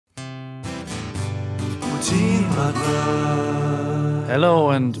Hello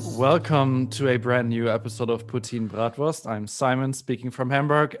and welcome to a brand new episode of Poutine Bratwurst. I'm Simon speaking from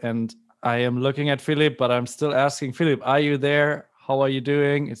Hamburg and I am looking at Philip, but I'm still asking Philip, are you there? How are you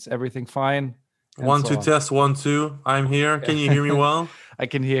doing? Is everything fine? And One, so two, on. test, 1, 2. I'm here. Can you hear me well? I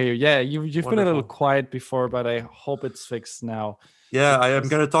can hear you. Yeah, you've been a little Wonderful. quiet before, but I hope it's fixed now. Yeah, I am Because-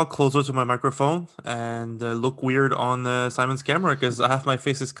 going to talk closer to my microphone and look weird on Simon's camera because I have my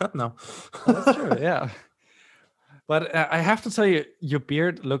face is cut now. Oh, that's true. Yeah. But I have to tell you, your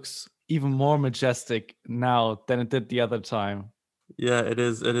beard looks even more majestic now than it did the other time. Yeah, it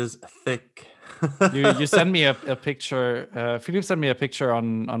is. It is thick. You sent me a picture. Philip sent me a picture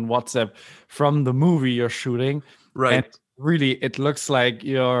on WhatsApp from the movie you're shooting, and Right. really, it looks like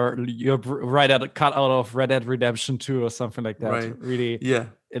you're right at cut out of Red Dead Redemption 2 or something like that. Right. Really, Yeah.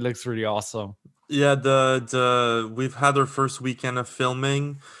 it looks really awesome. Yeah, the we've had our first weekend of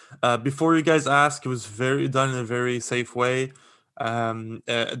filming. Before you guys ask, it was very done in a very safe way.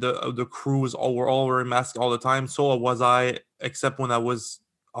 The crew was all were all wearing masks all the time. So was I, except when I was,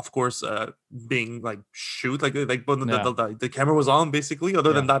 of course, being like shoot like when Yeah, the camera was on. Basically, other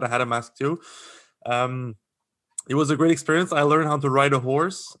yeah. than that, I had a mask too. Um, it was a great experience. I learned how to ride a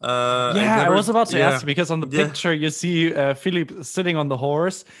horse. I Yeah, I never, was about to ask yeah, you because on the yeah, picture you see Philip sitting on the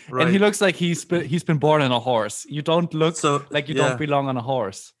horse, and he right. looks like he's been born on a horse. You don't look So like you don't yeah. belong on a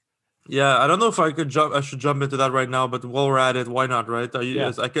horse. Yeah, I don't know if I could jump. I should jump into that right now, but while we're at it, why not? Right? Yeah.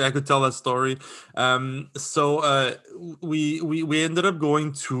 Yes, I could tell that story. We ended up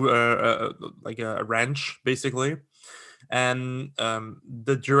going to like a ranch basically, and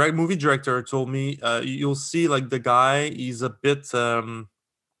the direct movie director told me you'll see like the guy. He's a bit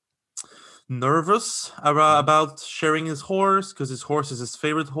nervous Mhm. about sharing his horse because his horse is his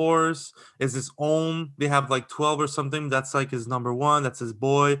favorite horse, is his own. They have like 12 or something. That's like his number one. That's his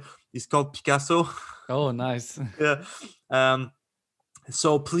boy. He's called Picasso. Oh, nice. Yeah. Um,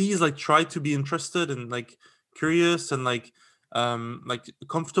 so please like try to be interested and like curious and like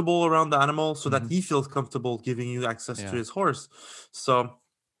comfortable around the animal so that Mhm. he feels comfortable giving you access to Yeah. his horse. So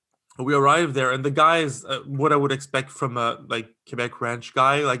we arrived there and the guy is what I would expect from a like Quebec ranch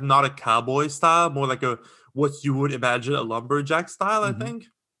guy, like not a cowboy style, more like a what you would imagine a lumberjack style, I Mhm. think.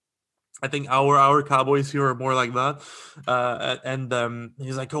 I think our cowboys here are more like that. And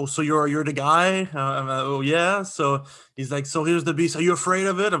he's like, "Oh, so you're the guy?" I'm like, "Oh yeah." So he's like, "So here's the beast. Are you afraid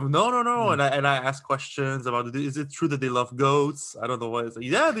of it?" I'm like, "No, no, no." Yeah. And I ask questions about it. Is it true that they love goats? I don't know why. It's like,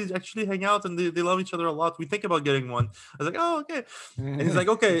 yeah, they actually hang out and they love each other a lot. We think about getting one. I was like, "Oh, okay." And he's like,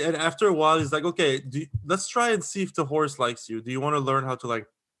 "Okay." And after a while, he's like, "Okay, let's try and see if the horse likes you. Do you want to learn how to like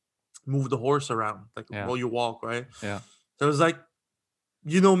move the horse around, like Yeah. while you walk, right?" Yeah. So I was like,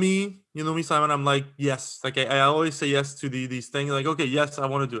 you know me, Simon. I'm like, yes. Like I always say yes to these things. Like, okay, yes, I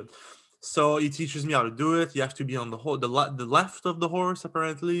want to do it. So he teaches me how to do it. You have to be on the left of the horse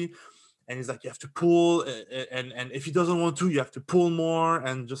apparently, and he's like, you have to pull, and if he doesn't want to, you have to pull more,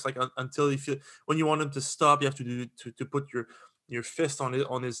 and just like until he feel when you want him to stop, you have to do to put your fist on it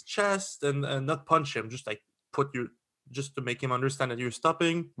on his chest and not punch him, just like put your just to make him understand that you're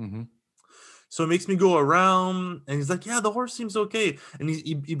stopping. Mhm. So it makes me go around, and he's like, "Yeah, the horse seems okay." And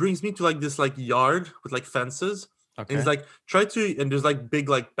he brings me to like this like yard with like fences, and he's Okay. like, "Try to." And there's like big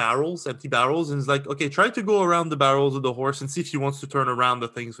like barrels, empty barrels, and he's like, "Okay, try to go around the barrels of the horse and see if he wants to turn around the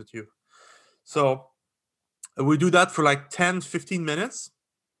things with you." So we do that for like 10, 15 minutes,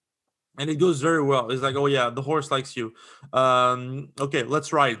 and it goes very well. It's like, "Oh yeah, the horse likes you." Okay,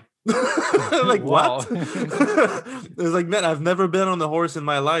 let's ride. Like what? Wow. It's like, man, I've never been on the horse in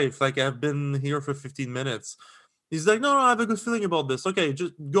my life. Like I've been here for 15 minutes. He's like, no, no, I have a good feeling about this. Okay,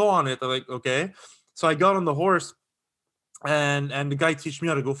 just go on it. I'm like, okay. So I got on the horse, and the guy teach me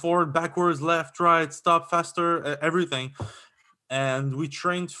how to go forward, backwards, left, right, stop, faster, everything. And we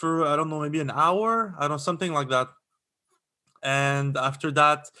trained for I don't know, maybe an hour, I don't know, something like that. And after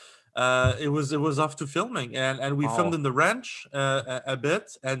that, it was off to filming, and we filmed Wow. in the ranch a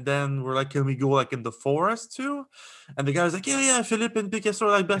bit, and then we're like, can we go like in the forest too? And the guy was like, yeah, yeah, Philippe and Picasso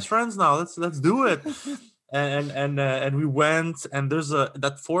are like best friends now. Let's do it. And we went, and there's a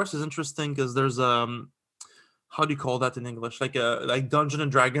that forest is interesting because there's how do you call that in English? Like Dungeon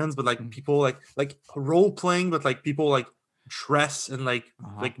and Dragons, but like Mm. people like role playing, but like people like dress in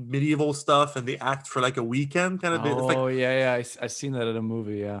Uh-huh. like medieval stuff, and they act for like a weekend kind of. It's like Oh, yeah, yeah. I seen that in a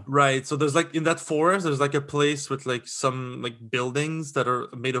movie. Yeah. right. So there's like in that forest, there's like a place with like some like buildings that are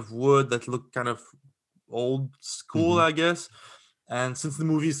made of wood that look kind of old school, Mhm. I guess. And since the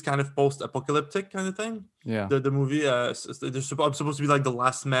movie is kind of post-apocalyptic kind of thing, Yeah. the movie I'm supposed to be like the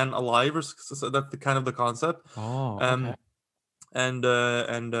last man alive, or so that's the kind of the concept. Oh, okay. Um, and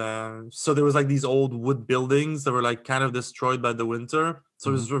so there was like these old wood buildings that were like kind of destroyed by the winter. So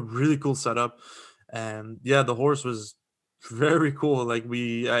it Mhm. was a really cool setup, and yeah, the horse was very cool. Like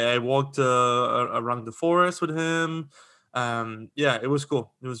I walked around the forest with him. Yeah, it was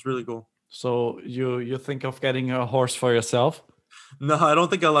cool. It was really cool. So you think of getting a horse for yourself? No, I don't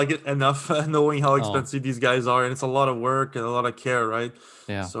think I like it enough, knowing how Oh, expensive these guys are, and it's a lot of work and a lot of care, right?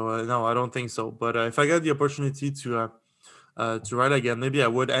 yeah. So no, I don't think so. But if I get the opportunity to ride again, maybe I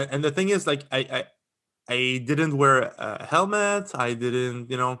would. And the thing is, like, I didn't wear a helmet. I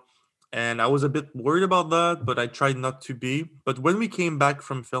didn't, and I was a bit worried about that, but I tried not to be. But when we came back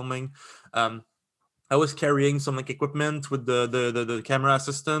from filming, um, I was carrying some like equipment with the camera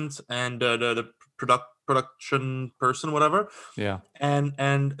assistant and the production person, whatever. Yeah.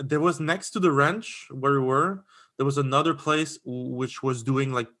 And there was next to the ranch where we were, there was another place which was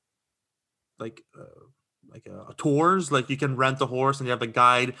doing like tours. Like you can rent a horse and you have a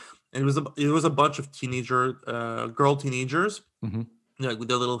guide. And it was a bunch of girl teenagers, Mhm. with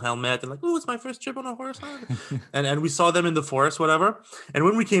their little helmet and like, oh, it's my first trip on a horse. Huh?" and we saw them in the forest, whatever. And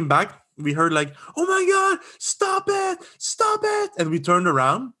when we came back, we heard like, oh my god, stop it! And we turned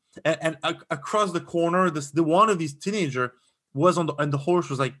around, and across the corner, the one of these teenager was and the horse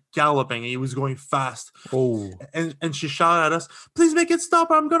was like galloping. And he was going fast, Oh. and she shouted at us, please make it stop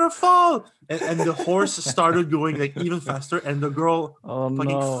or I'm gonna fall. And the horse started going like even faster, and the girl Oh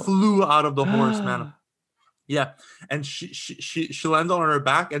fucking no. flew out of the horse, man. Yeah, and she landed on her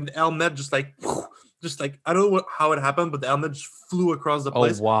back, and the helmet just like I don't know how it happened, but the helmet just flew across the Oh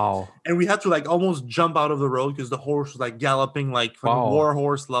place, wow. and we had to like almost jump out of the road because the horse was like galloping like fucking Wow. war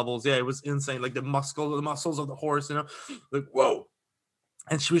horse levels. Yeah, it was insane. Like the muscles of the horse, like whoa.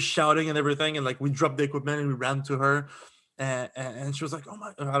 And she was shouting and everything, and like we dropped the equipment and we ran to her, and she was like, oh my,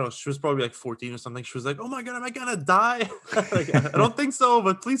 I don't know, she was probably like 14 or something. She was like, oh my god, am I gonna die? Like, I don't think so,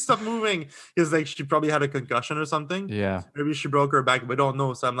 but please stop moving, because like she probably had a concussion or something. Yeah. Maybe she broke her back, we don't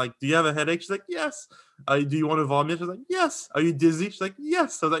know. So I'm like, do you have a headache? She's like, yes. Do you want to vomit? She's like, yes. Are you dizzy? She's like,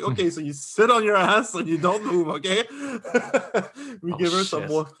 yes. I was like, okay, so you sit on your ass and you don't move, okay? We Oh give her some shit.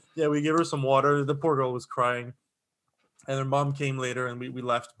 water. Yeah, we gave her some water. The poor girl was crying, and her mom came later, and we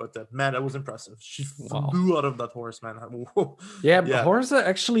left. But man, that was impressive. She Wow. flew out of that horse, man. Whoa. Yeah, Yeah. horses are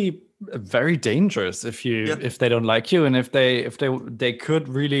actually very dangerous if Yeah. they don't like you, and if they could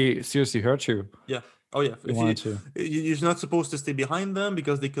really seriously hurt you. Yeah. Oh yeah. You wanted to. You're not supposed to stay behind them,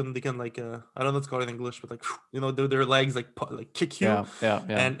 because they can like I don't know what's called in English, but like their legs like kick you. Yeah.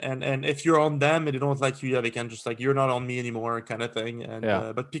 And if you're on them and they don't like you, yeah, they can just like, you're not on me anymore, kind of thing. And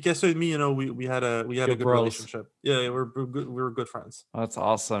Yeah. but Picasso and me, we had a You're good bros. relationship. Yeah, we were good friends. That's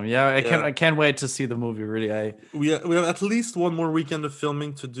awesome. Yeah, I can't wait to see the movie. Really, We have at least one more weekend of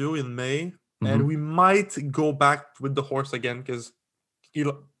filming to do in May, and Mhm. we might go back with the horse again, because you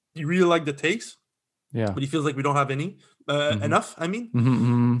really like the takes, Yeah. but he feels like we don't have any enough. I mean,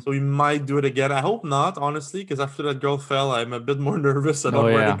 Mhm. so we might do it again. I hope not, honestly, because after that girl fell, I'm a bit more nervous about Oh,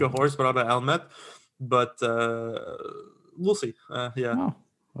 yeah. riding a horse without a helmet. But we'll see. Yeah, Oh,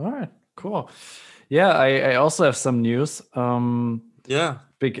 all right, cool. Yeah, I also have some news. yeah.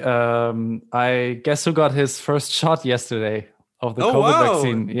 I guess who got his first shot yesterday of the Oh, COVID wow.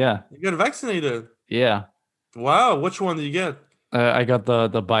 vaccine. Yeah, You got vaccinated. yeah. Wow. Which one did you get? I got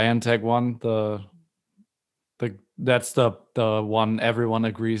the BioNTech one. That's the one everyone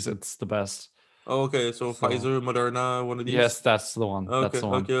agrees it's the best. Oh, okay. So Pfizer, Moderna, one of these. Yes, that's the one. Okay. That's the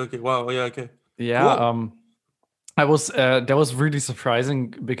one. Okay. Wow. Yeah. Okay. Yeah. Cool. I was that was really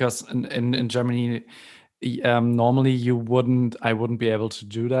surprising, because in Germany, normally I wouldn't be able to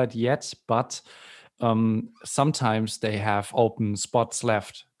do that yet, but sometimes they have open spots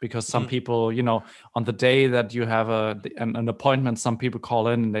left, because some people, on the day that you have an appointment, some people call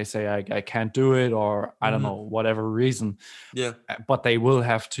in and they say I can't do it, or I don't know, whatever reason. Yeah. But they will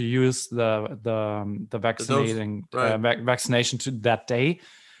have to use the vaccinating right. vaccination to that day.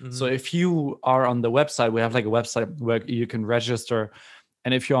 So if you are on the website, we have like a website where you can register,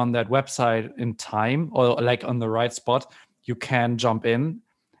 and if you're on that website in time, or like on the right spot, you can jump in.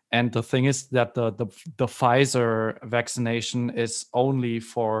 And the thing is that the Pfizer vaccination is only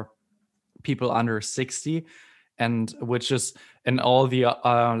for people under 60, and all the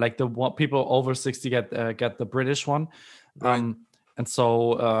like people over 60 get the British one. Right. And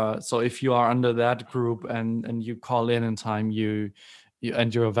so if you are under that group and you call in time,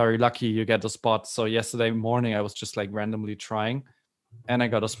 and you're very lucky, you get a spot. So yesterday morning I was just like randomly trying, and I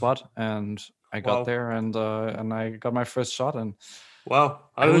got a spot, and I got there, and I got my first shot. And wow,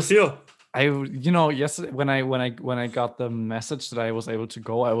 how did it feel? Yesterday when I got the message that I was able to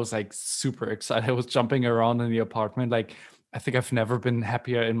go, I was like super excited. I was jumping around in the apartment, like I think I've never been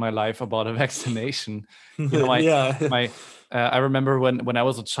happier in my life about a vaccination. You know, Yeah. my I remember when I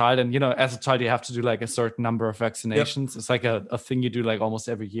was a child, and as a child you have to do like a certain number of Yep. vaccinations. It's like a thing you do like almost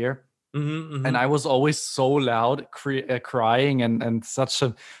every year. And Hmm. I was always so loud, crying, and such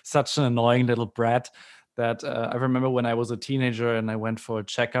an annoying little brat that I remember when I was a teenager and I went for a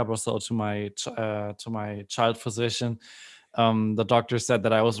checkup or so to my child physician. The doctor said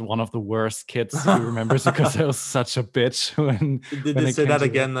that I was one of the worst kids he remembers because I was such a bitch Did when they it say came that to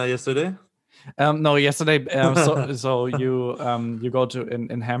that. again yesterday? No, yesterday. So you go to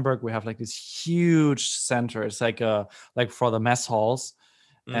in Hamburg. We have like this huge center. It's like for the mess halls,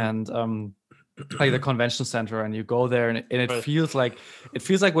 Mm. and like the convention center, and you go there, and it Right. feels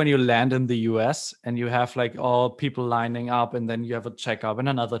like when you land in the US and you have like all people lining up, and then you have a checkup and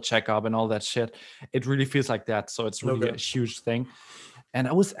another checkup and all that shit. It really feels like that. So it's really Okay. a huge thing. And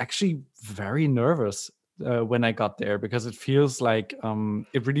I was actually very nervous when I got there, because it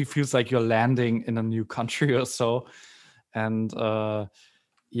really feels like you're landing in a new country or so. And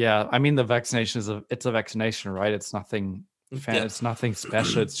yeah, I mean, the vaccination it's a vaccination, right? It's nothing Yeah. it's nothing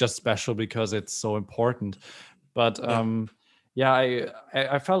special. It's just special because it's so important. But Yeah. yeah,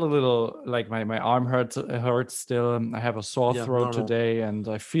 I felt a little like my arm hurts still. I have a sore Yeah. throat Normal. today, and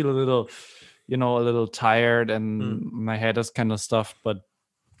I feel a little, a little tired, and Mm. my head is kind of stuffed. But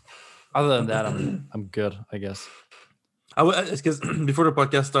other than that, I'm good, I guess. It's because before the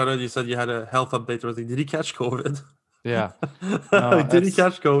podcast started, you said you had a health update. I was like, did he catch COVID? Yeah. No, Did he it's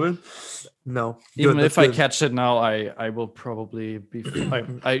catch COVID? No. even Good. That's if I good. catch it now, I will probably be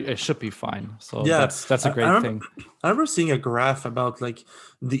I should be fine. So Yeah. that's a I great remember. thing. I remember seeing a graph about like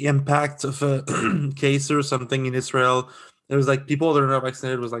the impact of a case or something in Israel. It was like people that are not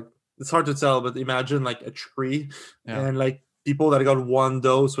vaccinated was like it's hard to tell, but imagine like a tree, Yeah. and like people that got one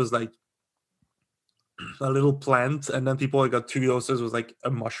dose was like a little plant, and then people that got two doses was like a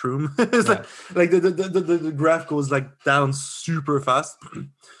mushroom. It's Yeah. like the graph goes like down super fast.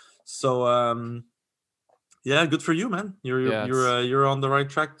 So yeah, good for you, man. Yeah, it's You're on the right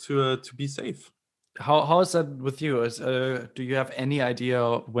track to be safe. how is that with you? Do you have any idea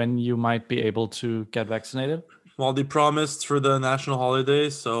when you might be able to get vaccinated? Well, they promised for the national holiday,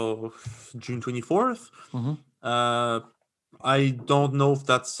 so June 24th. Hmm. Uh, I don't know if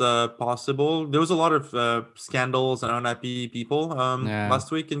that's possible. There was a lot of scandals and unhappy people Yeah. last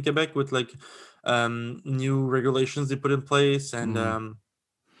week in Quebec with like new regulations they put in place, and Mm.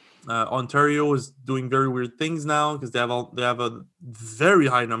 Ontario is doing very weird things now because they have a very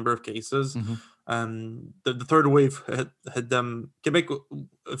high number of cases. Hmm. The third wave hit them. Quebec,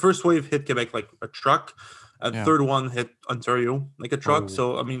 first wave hit Quebec like a truck. The Yeah. third one hit Ontario like a truck. Oh.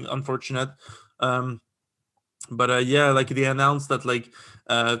 So I mean, unfortunate. Um, but yeah, like they announced that like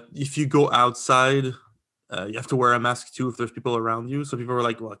if you go outside, you have to wear a mask too if there's people around you. So people were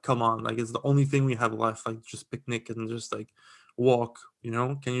like, "Well, come on! Like it's the only thing we have left. Like just picnic and just like walk. You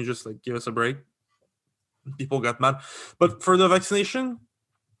know? Can you just like give us a break?" People got mad. But for the vaccination,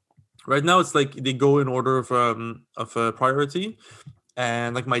 right now it's like they go in order of priority,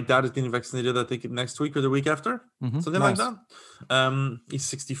 and like my dad is getting vaccinated. I think next week or the week after, Hmm. something like Nice. that. He's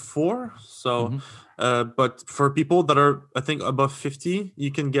 64, so. Hmm. But for people that are, I think, above 50,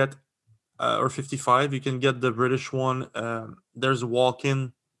 you can get, or 55, you can get the British one. There's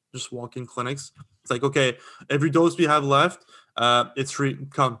just walk-in clinics. It's like, okay, every dose we have left, it's free.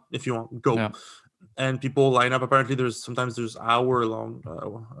 Come if you want, go. Yeah. And people line up. Apparently, sometimes there's hour-long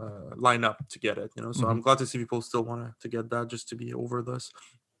line up to get it. So Hmm. I'm glad to see people still want to get that just to be over this.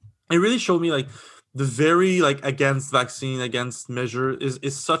 It really showed me like the very like against vaccine against measure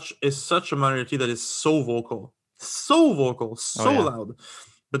is such a minority that is so vocal, Oh so yeah. loud.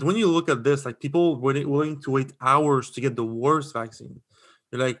 But when you look at this, like people willing to wait hours to get the worst vaccine,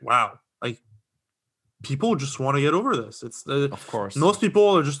 you're like, wow, like people just want to get over this. It's Of course. most people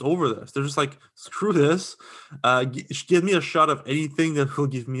are just over this. They're just like, screw this. Give me a shot of anything that will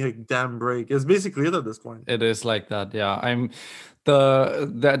give me a damn break. It's basically it at this point. It is like that. Yeah.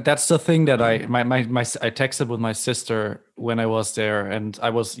 That's the thing that I texted with my sister when I was there, and I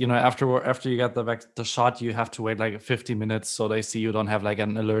was, after you get the shot, you have to wait like 50 minutes so they see you don't have like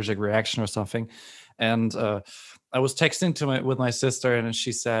an allergic reaction or something. And I was texting with my sister, and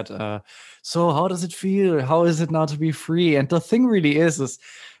she said, so how does it feel? How is it now to be free? And the thing really is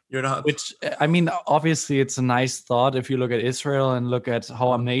You're not. which, I mean, obviously it's a nice thought if you look at Israel and look at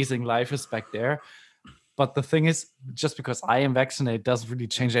how amazing life is back there. But the thing is, just because I am vaccinated doesn't really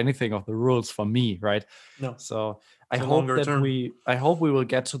change anything of the rules for me, right? No. So I It's a hope longer that term. I hope we will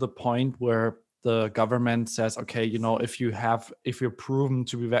get to the point where the government says, okay, if you're proven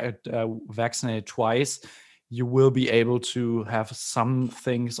to be vaccinated twice, you will be able to have some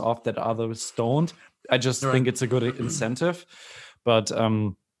things off that others don't. I just Right. think it's a good incentive, but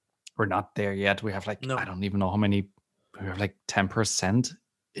we're not there yet. We have like No. I don't even know how many. We have like 10%,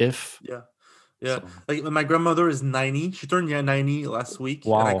 if Yeah. Yeah. so. Like my grandmother is 90. She turned 90 last week.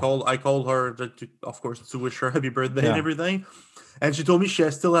 And Wow. I called her of course to wish her happy birthday and Yeah. everything. And she told me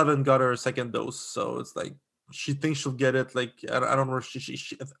she still haven't got her second dose. So it's like she thinks she'll get it like I don't know if she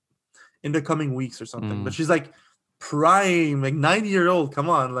in the coming weeks or something. But she's like prime, like 90-year-old. Come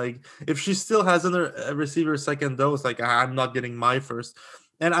on, like if she still hasn't received her second dose, like I'm not getting my first.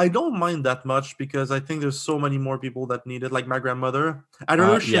 And I don't mind that much because I think there's so many more people that need it. Like my grandmother, I'd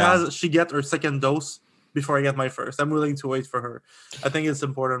rather she get her second dose before I get my first. I'm willing to wait for her. I think it's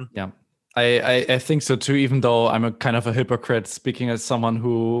important. Yeah. I think so too, even though I'm a kind of a hypocrite speaking as someone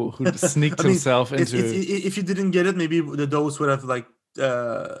who sneaked himself into if you didn't get it, maybe the dose would have like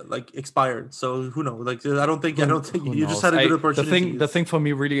expired. So who knows? Like I don't think you just had a good opportunity. The thing for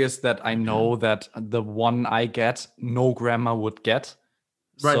me really is that I know that the one I get, no grandma would get.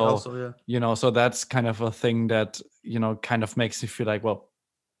 Right. So, also, yeah. So that's kind of a thing that, kind of makes me feel like, well,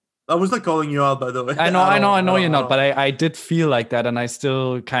 I was not calling you out, by the way. I know you're not, but I did feel like that, and I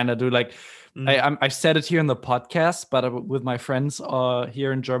still kind of do. Like, I've said it here in the podcast, but with my friends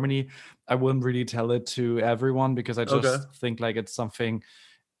here in Germany, I wouldn't really tell it to everyone because I just think like it's something.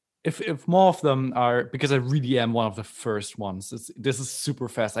 If more of them are, because I really am one of the first ones. This is super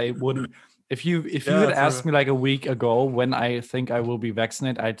fast. I wouldn't. If you had asked me like a week ago when I think I will be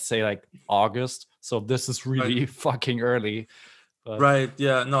vaccinated, I'd say like August. So this is really fucking early. But, right.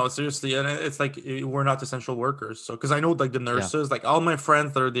 Yeah. No, seriously. And it's like we're not essential workers. So, because I know like the nurses, like all my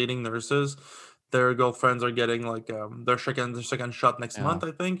friends that are dating nurses, their girlfriends are getting like their second shot next month,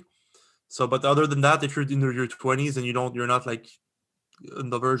 I think. So, but other than that, if you're in your 20s and you're not like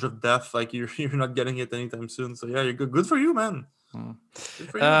on the verge of death, like you're not getting it anytime soon. So yeah, you're good for you, man.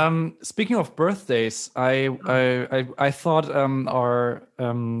 Speaking of birthdays, I thought our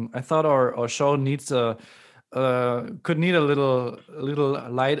show needs could need a little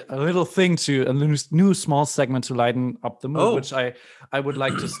thing to a new small segment to lighten up the mood, which I would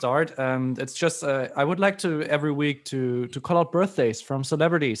like to start. And it's just I would like to every week to call out birthdays from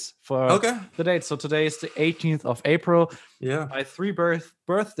celebrities for the date. So today is the 18th of April. Yeah, my three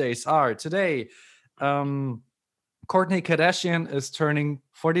birthdays are today. Kourtney Kardashian is turning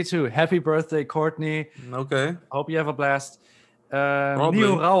 42. Happy birthday, Kourtney. Okay. Hope you have a blast.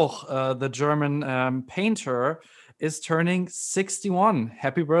 Neo Rauch, the German painter, is turning 61.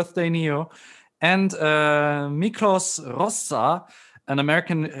 Happy birthday, Neo. And Miklos Rossa, an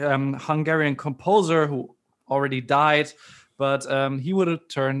American Hungarian composer who already died, but he would have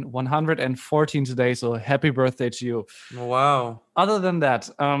turned 114 today. So happy birthday to you. Wow. Other than that,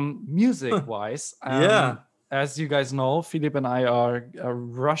 music-wise, as you guys know, Philippe and I are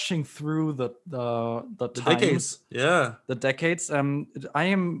rushing through the decades. Yeah, the decades. I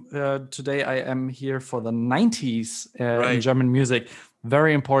am today. I am here for the 90s in German music.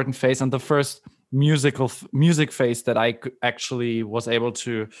 Very important phase, and the first music phase that I actually was able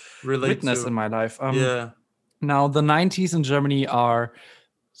to witness in my life. Now the 90s in Germany are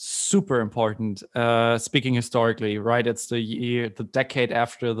super important. Speaking historically, right? It's the decade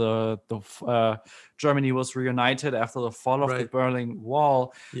after the Germany was reunited after the fall of the Berlin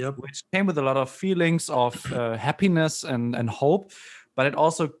Wall, which came with a lot of feelings of happiness and hope, but it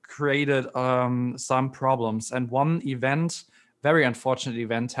also created some problems. And one event, very unfortunate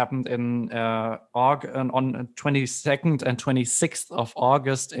event, happened in on 22nd and 26th of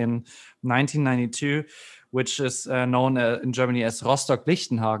August in 1992. Which is known in Germany as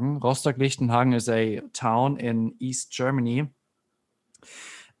Rostock-Lichtenhagen. Rostock-Lichtenhagen is a town in East Germany.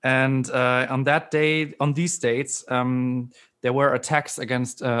 And on that day, on these dates, there were attacks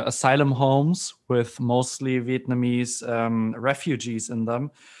against asylum homes with mostly Vietnamese refugees in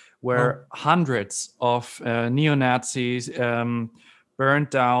them, where hundreds of neo-Nazis burned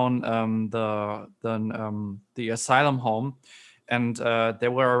down the asylum home. And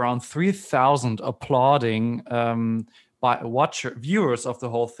there were around 3,000 applauding viewers of the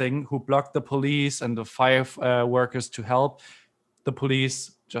whole thing who blocked the police and the fire workers to help. The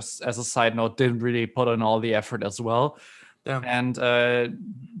police, just as a side note, didn't really put in all the effort as well. And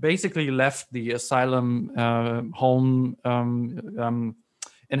basically left the asylum home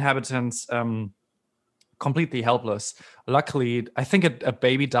inhabitants completely helpless. Luckily, I think a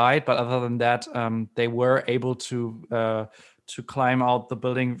baby died, but other than that, they were able to climb out the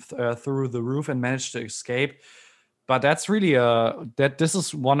building through the roof and manage to escape. but that's really that this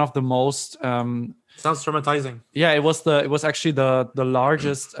is one of the most Sounds traumatizing. yeah, it was actually the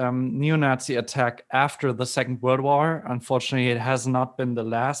largest neo-Nazi attack after the Second World War. Unfortunately, it has not been the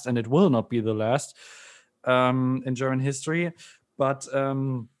last, and it will not be the last in German history. But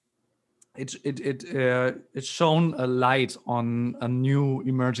it shone a light on a new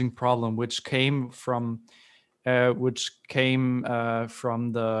emerging problem, which came from the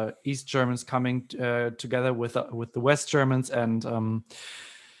East Germans coming together with the West Germans, and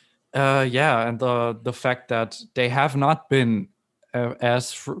and the fact that they have not been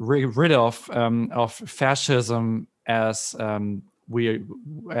rid of fascism as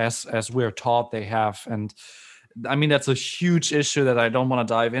we're taught they have. And I mean, that's a huge issue that I don't want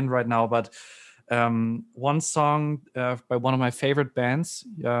to dive in right now, but one song by one of my favorite bands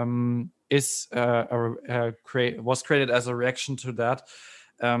was created as a reaction to that.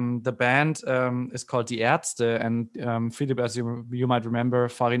 The band is called Die Ärzte, and Philip, as you might remember,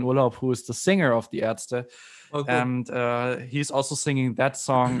 Farin Urlaub, who is the singer of Die Ärzte, Oh, cool. and he's also singing that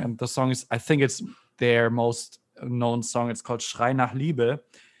song, and the song is, I think it's their most known song. It's called Schrei nach Liebe,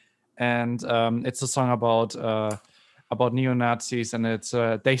 and it's a song about neo-Nazis, and it's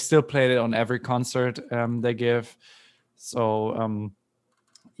they still play it on every concert they give. So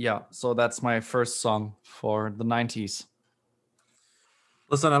so that's my first song for the 90s.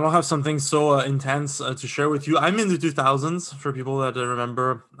 Listen, I don't have something so intense to share with you. I'm in the 2000s, for people that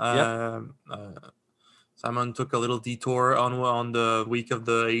remember. Simon took a little detour on the week of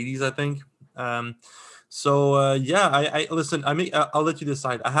the 80s, I think. I listen. I'll let you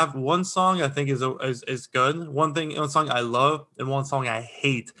decide. I have one song I think is good. One song I love, and one song I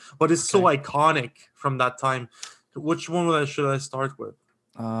hate, but it's so iconic from that time. Which one should I start with?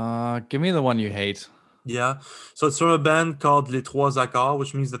 Give me the one you hate. Yeah, so it's from a band called Les Trois Accords,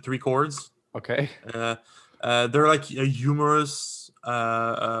 which means the three chords. Okay. They're like a humorous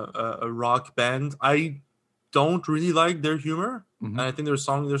a rock band. I don't really like their humor. Mm-hmm. And I think their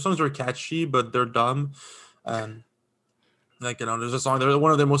songs are catchy, but they're dumb. There's a song.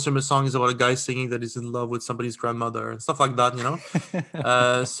 One of their most famous songs is about a guy singing that he's in love with somebody's grandmother and stuff like that.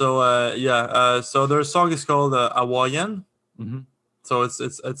 So their song is called Hawaiian. Mm-hmm. So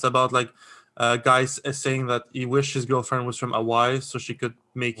it's about like guys saying that he wished his girlfriend was from Hawaii so she could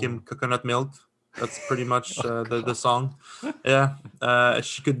make him coconut milk. That's pretty much the song. Yeah,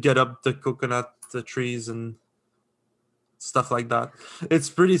 she could get up the coconut trees and stuff like that. It's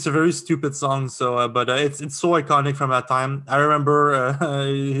a very stupid song. So, but it's so iconic from that time. I remember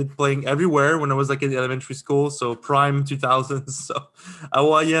it playing everywhere when I was like in elementary school. So prime 2000s. So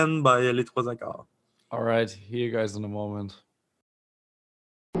Hawaiian by Les Trois Accords. All right, hear you guys in a moment.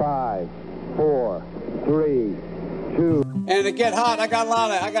 5, 4, 3, 2. And to get hot, I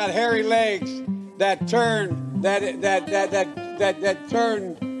got hairy legs that turn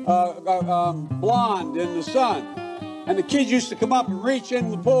blonde in the sun. And the kids used to come up and reach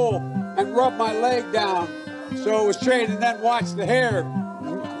in the pool and rub my leg down so it was straight, and then watch the hair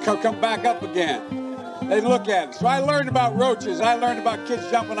come back up again. They look at it. So I learned about roaches. I learned about kids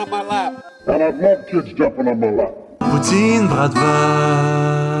jumping on my lap. And I love kids jumping on my lap. Poutine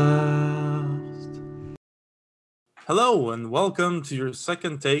Bratwurst. Hello and welcome to your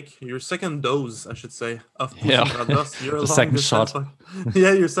second dose, I should say, of Poutine Bratwurst. The second shot.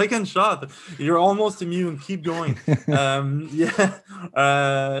 Yeah, your second shot. You're almost immune. Keep going. How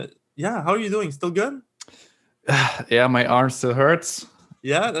are you doing? Still good? Yeah, my arm still hurts.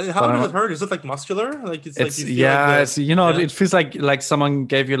 Yeah, how does it hurt? Is it like muscular? Like it feels like someone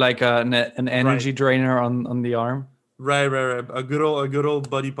gave you like an energy drainer on the arm. Right. A good old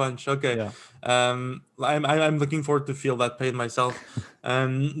buddy punch. Okay. Yeah. I'm looking forward to feel that pain myself.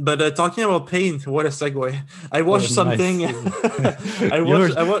 But talking about pain, what a segue! I watched something.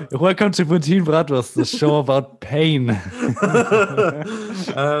 Welcome to Poutine Bratwurst, the show about pain.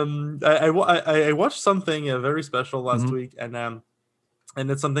 I watched something very special last week, and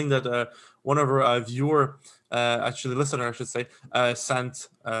it's something that one of our listener, I should say, sent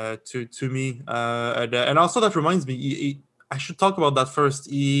to me, and also that reminds me, I should talk about that first.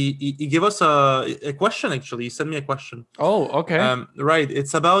 He gave us a question. Actually, he sent me a question. Oh, okay. Right.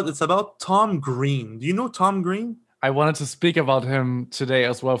 It's about Tom Green. Do you know Tom Green? I wanted to speak about him today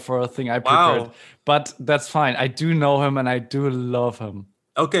as well for a thing I prepared, but that's fine. I do know him and I do love him.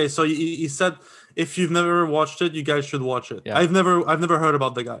 Okay, so he said if you've never watched it, you guys should watch it. Yeah. I've never heard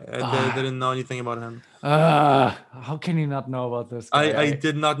about the guy. I didn't know anything about him. How can you not know about this guy? I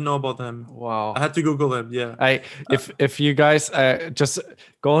did not know about him. Wow. I had to Google him. Yeah. If you guys just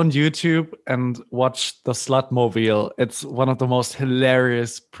go on YouTube and watch the Slutmobile, it's one of the most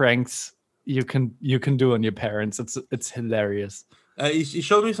hilarious pranks you can do on your parents. It's hilarious. He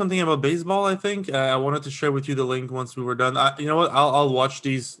showed me something about baseball. I think I wanted to share with you the link once we were done. You know what? I'll watch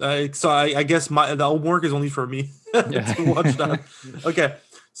these. So I guess the homework is only for me Yeah. to watch that. Okay.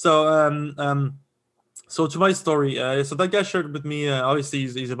 So to my story. So that guy shared with me. Obviously,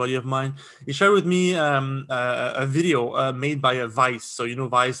 he's a buddy of mine. He shared with me a video made by Vice. So you know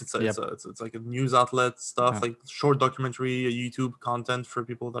Vice. It's like a news outlet stuff, like short documentary, YouTube content for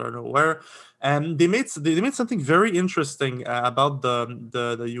people that are not aware. And they made something very interesting about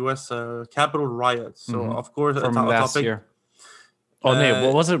the U.S. Capitol riot. So of course, From last topic. year. Oh no!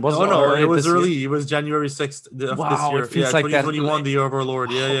 What was it? Was it was early. Year? It was January 6th of Wow, this year. it feels like 2021, the year of our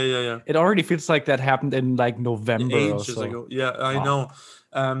Lord. Yeah. It already feels like that happened in like November ages or so. ago. Yeah, I know.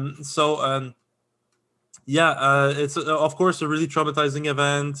 It's of course a really traumatizing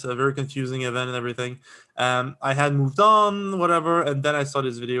event, a very confusing event, and everything. I had moved on, whatever, and then I saw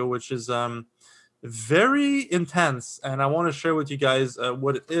this video, which is very intense, and I want to share with you guys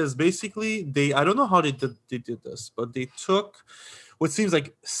what it is. Basically, I don't know how they did this, but they took what seems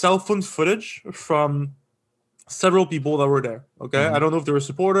like cell phone footage from several people that were there. Okay, I don't know if they were a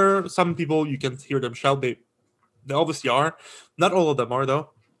supporter. Some people you can hear them shout. They obviously are. Not all of them are though,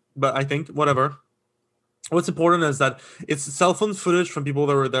 but I think whatever. What's important is that it's cell phone footage from people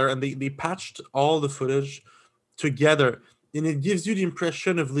that were there, and they patched all the footage together, and it gives you the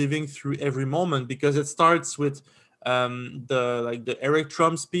impression of living through every moment, because it starts with the Eric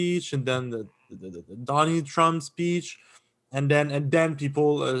Trump speech, and then the Donald Trump speech, and then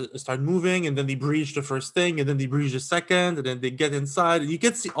people start moving, and then they breach the first thing, and then they breach the second, and then they get inside, and you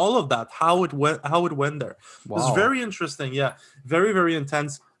can see all of that, how it went there. Wow. It's very interesting. Yeah, very, very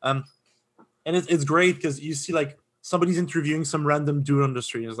intense. And it's great because you see like somebody's interviewing some random dude on the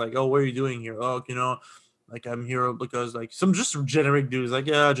street. It's like, oh, what are you doing here? Oh, like I'm here because like some just generic dudes like,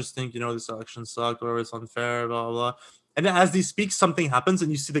 yeah, I just think this election sucked, or it's unfair, blah blah blah. And then as they speak, something happens,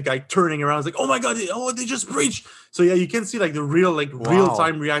 and you see the guy turning around. It's like, oh my god, they just breached. So yeah, you can see like the real real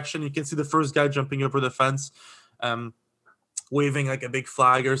time reaction. You can see the first guy jumping over the fence, waving like a big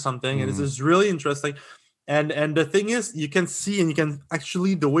flag or something, and it's just really interesting. And the thing is, you can see, and you can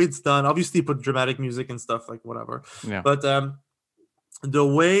actually, the way it's done, obviously put dramatic music and stuff, like whatever. Yeah. But the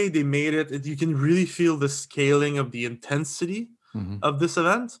way they made it, you can really feel the scaling of the intensity of this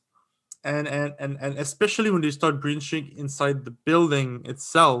event. And especially when they start breaching inside the building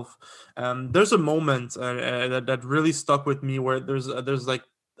itself, there's a moment that really stuck with me, where there's like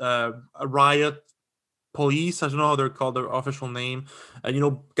a riot police. I don't know how they're called, their official name.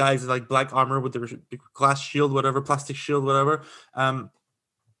 Guys like black armor with their glass shield, whatever, plastic shield, whatever.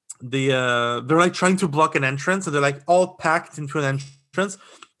 They're like trying to block an entrance, and they're like all packed into an entrance.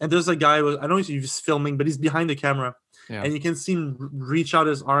 And there's a guy, I don't know if he's filming, but he's behind the camera. Yeah. And you can see him reach out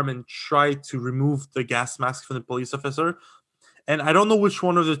his arm and try to remove the gas mask from the police officer. And I don't know which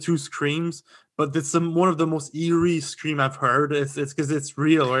one of the two screams, but it's one of the most eerie scream I've heard. It's because it's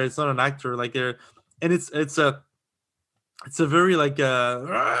real, or it's not an actor. Like and it's a very like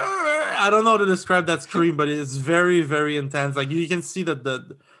I don't know how to describe that scream, but it's very, very intense. Like you can see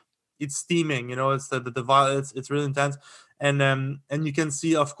that it's steaming. It's the violence. It's really intense. And you can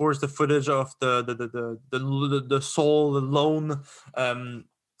see, of course, the footage of the sole, the lone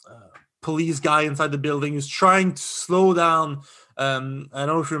police guy inside the building who's trying to slow down. I don't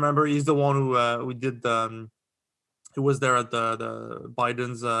know if you remember, he's the one who did who was there at the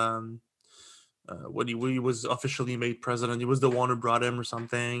Biden's when he was officially made president. He was the one who brought him or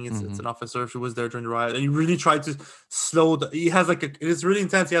something. It's an officer who was there during the riot, and he really tried to slow. He has it's really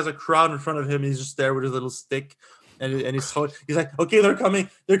intense. He has a crowd in front of him. He's just there with his little stick. And he's like, okay, they're coming,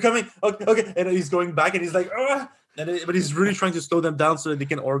 okay, and he's going back, and he's like, but he's really trying to slow them down so that they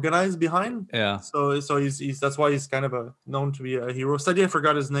can organize behind. Yeah. So he's that's why he's kind of known to be a hero. Sadly, I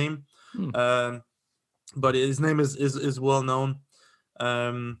forgot his name, but his name is well known.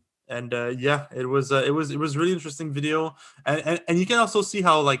 It was really interesting video, and you can also see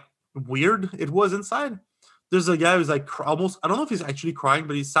how like weird it was inside. There's a guy who's like almost, I don't know if he's actually crying,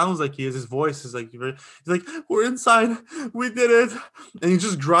 but he sounds like he is. His voice is like, he's like, we're inside, we did it. And he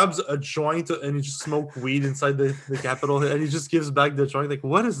just grabs a joint and he just smoked weed inside the Capitol, and he just gives back the joint. Like,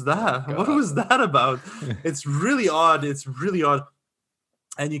 what is that? What was that about? It's really odd.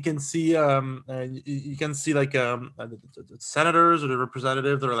 And you can see like the senators or the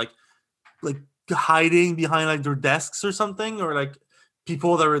representatives that are like hiding behind like their desks or something, or like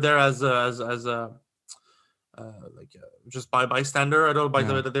people that were there as just bystander. I don't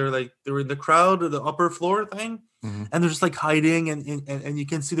know, that they were in the crowd or the upper floor thing, and they're just like hiding, and you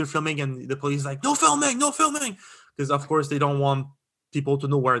can see they're filming, and the police is like, no filming, because of course they don't want people to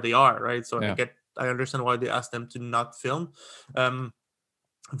know where they are, right? So Yeah. I understand why they asked them to not film.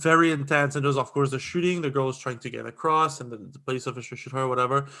 Very intense, and there's of course the shooting. The girl's trying to get across, and the police officer shoot her,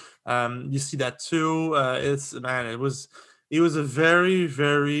 whatever. You see that too. It was a very,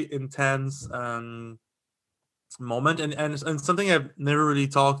 very intense moment, and something I've never really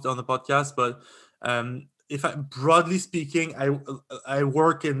talked on the podcast, but if I broadly speaking, I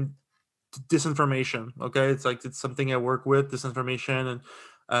work in disinformation. Okay, it's something I work with, disinformation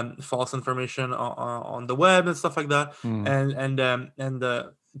and false information on the web and stuff like that. And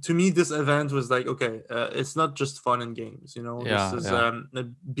to me, this event was like, okay, it's not just fun and games. Yeah, This is yeah.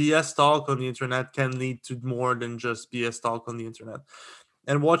 BS talk on the internet can lead to more than just BS talk on the internet.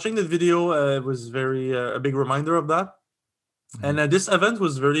 And watching the video was very a big reminder of that. And this event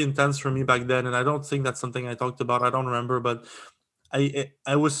was very intense for me back then, and I don't think that's something I talked about. I don't remember, but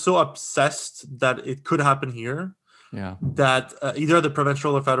I was so obsessed that it could happen here. Yeah. That either at the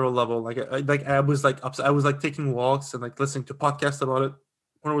provincial or federal level, I was like I was like taking walks and like listening to podcasts about it.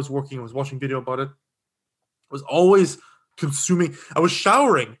 When I was working, I was watching video about it. I was always consuming. I was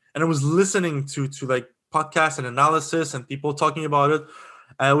showering and I was listening to like podcasts and analysis and people talking about it.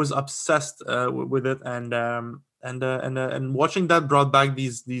 I was obsessed with it, and watching that brought back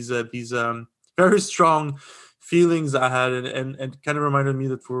these very strong feelings I had, and kind of reminded me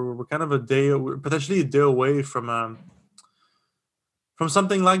that we're kind of potentially a day away from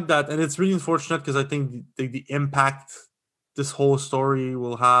something like that. And it's really unfortunate because I think the impact this whole story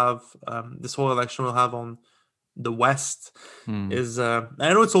will have, this whole election will have on the West is, I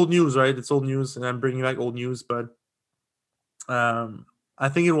know it's old news, right? It's old news, and I'm bringing back old news, but I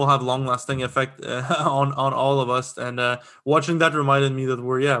think it will have long-lasting effect on all of us. And watching that reminded me that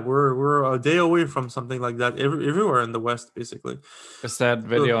we're a day away from something like that everywhere in the West, basically. Is that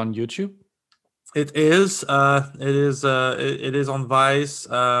video on YouTube? It is. It is on Vice.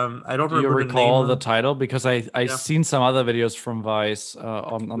 I don't Do you remember recall the the name. title? Because I've seen some other videos from Vice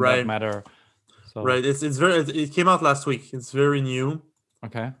on that Right. matter. So, Right. It came out last week. It's very new.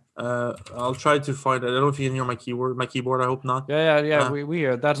 Okay. I'll try to find it. I don't know if you can hear my keyboard. I hope not. Yeah. We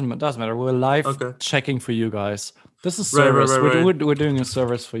are. Doesn't matter. We're live checking for you guys. This is Right, service. right. We're doing a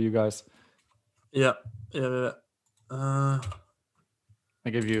service for you guys. Yeah. I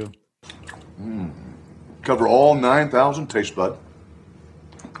give you. Cover all 9,000 taste bud.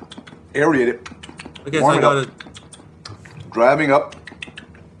 Aerate it. Okay, so warm I got up, it. Driving up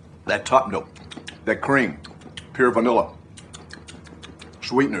that top note, that cream, pure vanilla,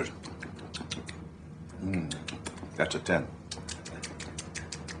 sweeteners. That's a 10.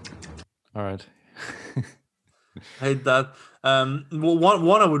 All right. I hate that. Well,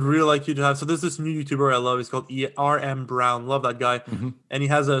 one I would really like you to have. So there's this new YouTuber I love. He's called RM Brown. Love that guy. And he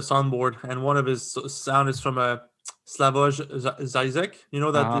has a soundboard, and one of his sound is from a Slavoj Zizek. You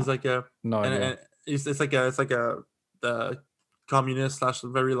know that is like a No idea. and it's like a communist /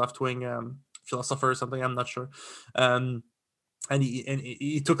 very left wing philosopher or something. I'm not sure. And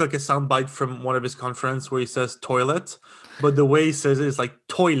he took like a soundbite from one of his conference where he says toilet, but the way he says it is like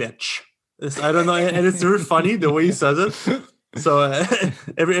toilet. I don't know, and it's very funny the way he says it. So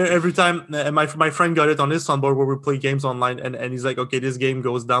every time my friend got it on his soundboard where we play games online, and he's like, okay, this game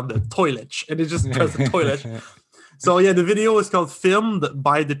goes down the toilet, and it just press the toilet. So yeah, the video is called "Filmed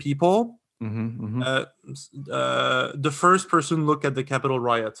by the People." The first person look at the Capitol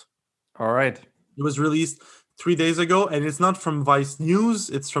riot. All right. It was released 3 days ago, and it's not from Vice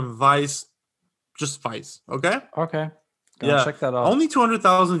News. It's from Vice, just Vice. Okay. Okay. Gonna check that out. Only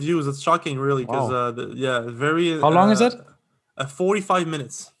 200,000 views. It's shocking, really, because very. How long is it? 45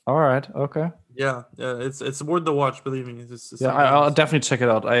 minutes. All right. Okay. Yeah, it's worth the watch. Believe me. It's I'll definitely check it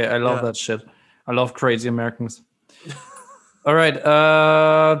out. I love that shit. I love crazy Americans. All right.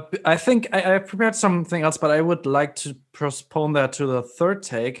 I think I prepared something else, but I would like to postpone that to the third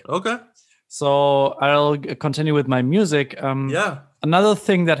take. Okay. So I'll continue with my music. Another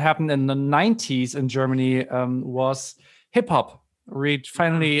thing that happened in the 90s in Germany was hip hop.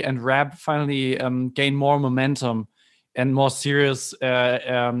 And rap finally gained more momentum and more serious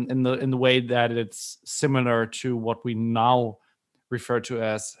in the way that it's similar to what we now refer to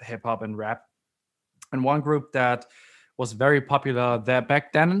as hip hop and rap. And one group that was very popular there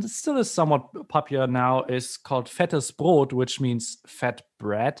back then, and still is somewhat popular now, is called Fettes Brot, which means fat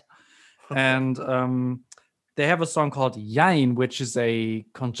bread. And they have a song called Jein, which is a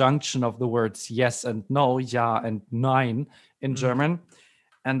conjunction of the words yes and no, ja and nein in German.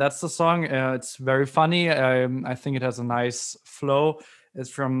 And that's the song. It's very funny. I think it has a nice flow. It's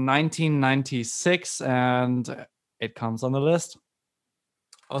from 1996, and it comes on the list.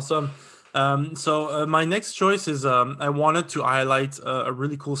 Awesome. So my next choice is I wanted to highlight a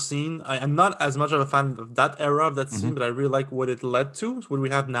really cool scene. I'm not as much of a fan of that era of that scene, but I really like what it led to, what we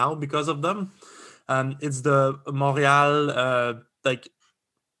have now because of them. It's the Montreal like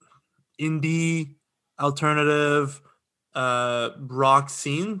indie alternative rock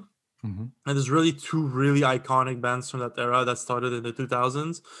scene. Mm-hmm. And there's really two really iconic bands from that era that started in the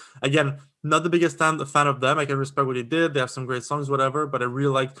 2000s. Again, not the biggest fan of them. I can respect what they did. They have some great songs, whatever. But I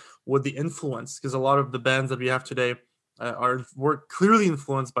really liked what the influence, because a lot of the bands that we have today were clearly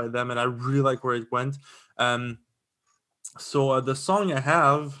influenced by them, and I really like where it went. So the song I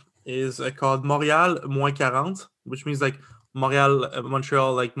have is called Montréal moins 40, which means like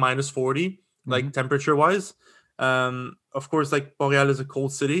Montreal like minus 40, like temperature wise. Of course, like Montreal is a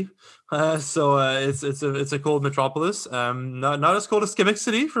cold city, so it's a cold metropolis. Not as cold as Quebec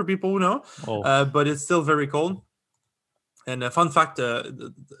City for people who know, but it's still very cold. And a fun fact: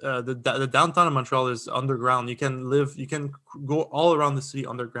 the downtown of Montreal is underground. You can go all around the city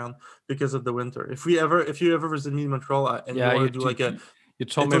underground because of the winter. If you ever visit me in Montreal and you want to do like a you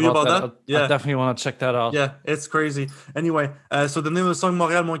told me about that. Yeah. I definitely want to check that out. Yeah, it's crazy. Anyway, so the name of the song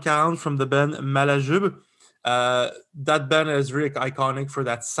Montréal moins 40 from the band Malajube. That band is really iconic for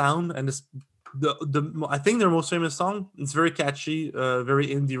that sound, and I think their most famous song. It's very catchy, very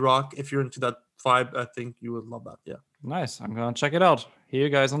indie rock. If you're into that vibe, I think you would love that. Yeah, nice. I'm gonna check it out. Hear you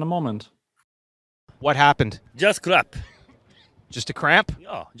guys in a moment. What happened? Just crap. Just a cramp?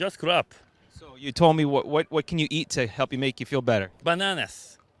 Yeah, just crap. So you told me what can you eat to help you make you feel better?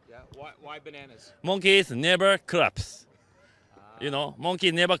 Bananas. Yeah. Why bananas? Monkeys never craps.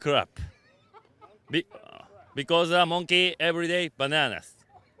 Monkey never crap. Because a monkey every day bananas.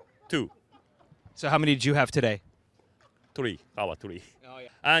 2. So how many did you have today? 3. How about 3? Oh yeah.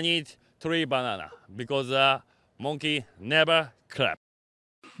 I need 3 banana because monkey never crap.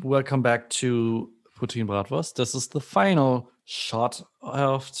 Welcome back to Poutine Bratwurst. This is the final shot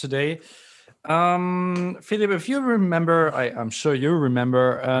of today. Philip, if you remember, I'm sure you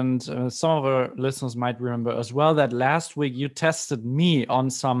remember, and some of our listeners might remember as well, that last week you tested me on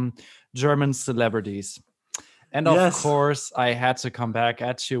some German celebrities. And of course, I had to come back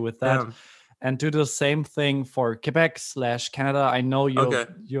at you with that and do the same thing for Quebec/Canada. I know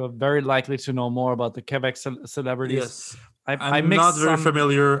you're very likely to know more about the Quebec celebrities. Yes. I'm not very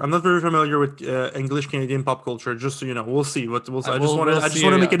familiar with English Canadian pop culture. Just so you know, we'll see. I just want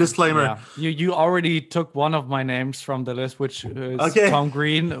to make a disclaimer. Yeah. You already took one of my names from the list, which is Tom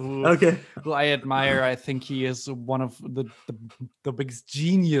Green, who I admire. I think he is one of the biggest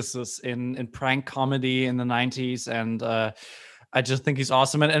geniuses in prank comedy in the 90s, and I just think he's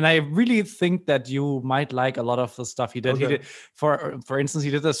awesome, and I really think that you might like a lot of the stuff he did. He did, for instance,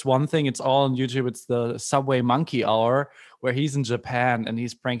 he did this one thing. It's all on YouTube. It's the Subway Monkey Hour, where he's in Japan and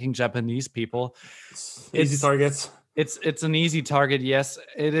he's pranking Japanese people. Easy targets. It's an easy target. Yes,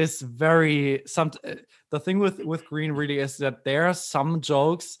 it is very. The thing with Green really is that there are some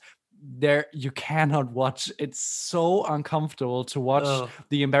jokes there you cannot watch. It's so uncomfortable to watch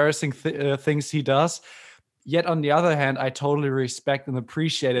the embarrassing things he does. Yet on the other hand, I totally respect and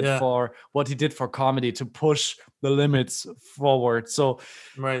appreciate it for what he did for comedy to push the limits forward. So,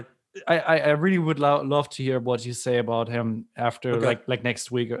 I really would love to hear what you say about him after like next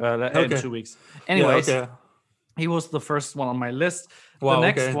week, in 2 weeks. Anyways, he was the first one on my list. Wow,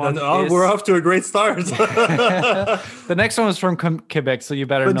 the next one we're off to a great start. The next one is from Quebec, so you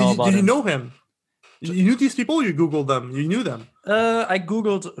better know about him. Did you know him? You knew these people? You Googled them? You knew them? I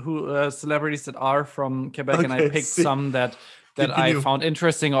Googled who celebrities that are from Quebec, and I picked some that I found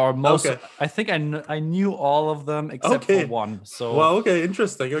interesting, or most. I think I knew all of them except for one. So wow,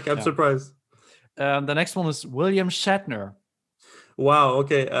 interesting. I'm surprised. The next one is William Shatner. Wow.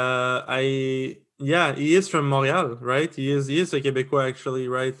 He is from Montreal, right? He is a Québécois, actually,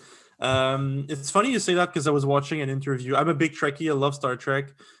 right? It's funny you say that because I was watching an interview. I'm a big Trekkie. I love Star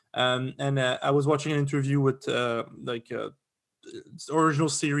Trek. And I was watching an interview with original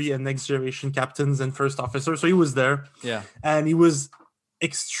series and Next Generation captains and first officers. So he was there, and he was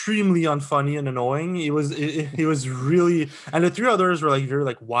extremely unfunny and annoying. He was really, and the 3 others were like very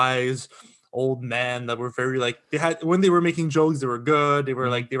like wise old men that were very like when they were making jokes, they were good. They were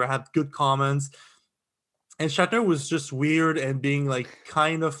like they had good comments. And Shatner was just weird and being like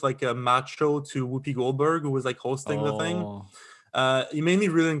kind of like a macho to Whoopi Goldberg, who was like hosting the thing. He made me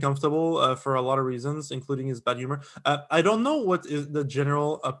really uncomfortable for a lot of reasons, including his bad humor. I don't know what is the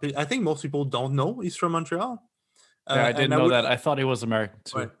general opinion. I think most people don't know he's from Montreal. I didn't know that. I thought he was American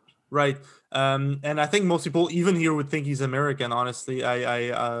too. Right. Right. And I think most people, even here, would think he's American. Honestly,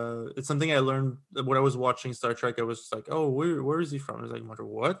 it's something I learned when I was watching Star Trek. I was just like, oh, where is he from? I was like, wonder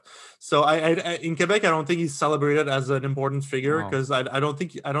what. So I in Quebec, I don't think he's celebrated as an important figure Oh. because I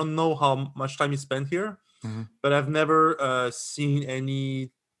don't know how much time he spent here, Mhm. but I've never seen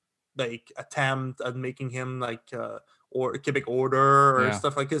any like attempt at making him like or Quebec order or Yeah.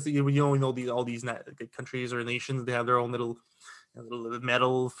 stuff like this. You know, all these countries or nations, they have their own little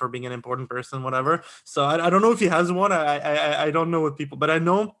medal for being an important person, whatever. So I don't know if he has one. I don't know what people, but I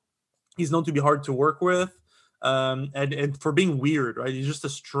know he's known to be hard to work with, and for being weird, right? He's just a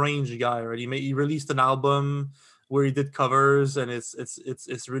strange guy, right? He released an album where he did covers, and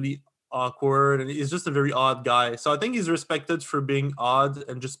it's really awkward, and he's just a very odd guy. So I think he's respected for being odd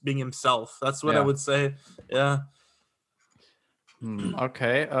and just being himself. That's what I Yeah. would say. Yeah.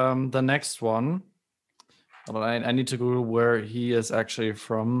 Okay. The next one. Well, I need to Google where he is actually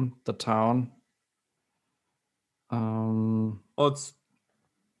from, the town. Oh, it's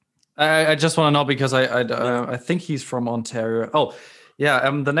I just want to know because I think he's from Ontario. Oh, yeah.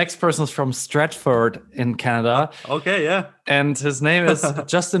 The next person is from Stratford in Canada, okay. Yeah. and his name is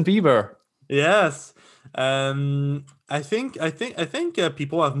Justin Bieber. Yes. I think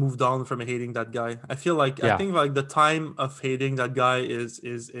people have moved on from hating that guy. I feel like Yeah. I think like the time of hating that guy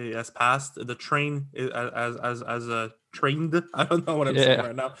has passed. The train as a trained. I don't know what I'm saying Yeah.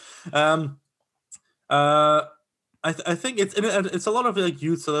 right now. I think it's a lot of like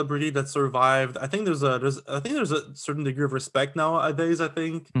youth celebrity that survived. I think there's a certain degree of respect nowadays. I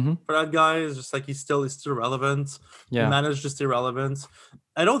think Mhm. for that guy, it's just like he's still relevant. Yeah. The managed just irrelevant.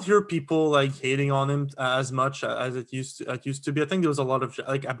 I don't hear people like hating on him as much as it used to be. I think there was a lot of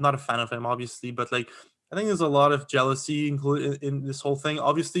like I'm not a fan of him obviously, but like I think there's a lot of jealousy included in this whole thing.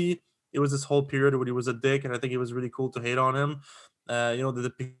 Obviously, it was this whole period where he was a dick, and I think it was really cool to hate on him.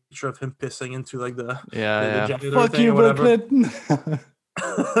 The picture of him pissing into like the Yeah. janitor Fuck thing you, or Bill whatever. Clinton.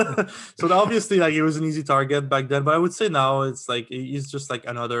 So obviously like it was an easy target back then, but I would say now it's like he's just like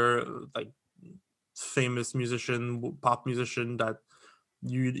another like famous musician, pop musician that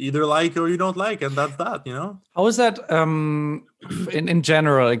you either like or you don't like, and that's that, you know. How is that in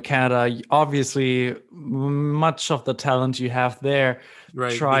general in Canada? Obviously, much of the talent you have there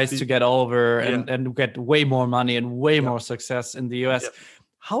Right, tries to get over and get way more money and way Yeah. more success in the US. Yeah.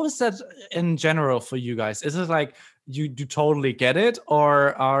 How is that in general for you guys? Is it like you do totally get it,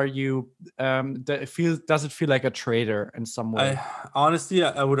 or are you does it feel like a traitor in some way? Honestly,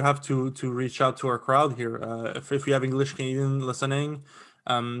 I would have to reach out to our crowd here. If we have English Canadian listening,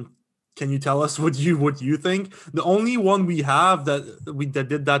 can you tell us what you think? The only one we have that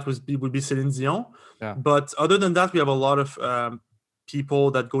did that would be Céline Dion. Yeah. But other than that, we have a lot of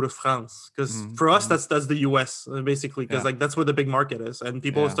people that go to France, because for us that's the US basically, because Yeah. like that's where the big market is, and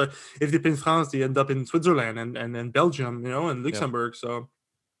people Yeah. start, if they play in France, they end up in Switzerland and Belgium, and Luxembourg. So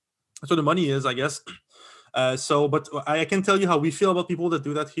that's where the money is, I guess. But I can tell you how we feel about people that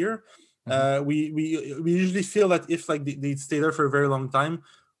do that here. We usually feel that if like they stay there for a very long time,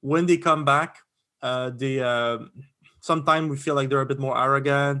 when they come back, they sometimes we feel like they're a bit more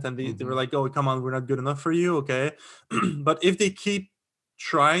arrogant, and they were like, oh, come on, we're not good enough for you, okay. But if they keep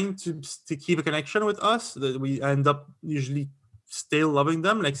trying to keep a connection with us, that we end up usually still loving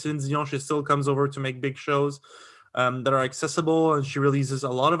them. Like Céline Dion, she still comes over to make big shows that are accessible, and she releases a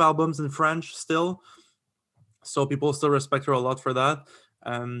lot of albums in French still, so people still respect her a lot for that.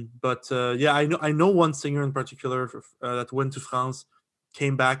 Yeah, I know one singer in particular that went to France,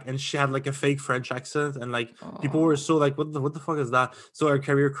 came back, and she had like a fake French accent, and like people were so like, what the fuck is that? So her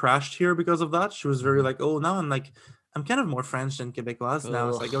career crashed here because of that. She was very like, oh, now I'm kind of more French than Quebecois now.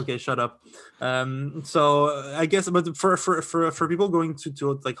 It's like, okay, shut up. So I guess, but for people going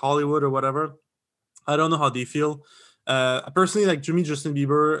to like Hollywood or whatever, I don't know how they feel. Personally, like to me, Justin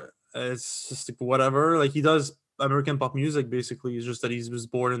Bieber, it's just like whatever. Like he does American pop music basically. It's just that he was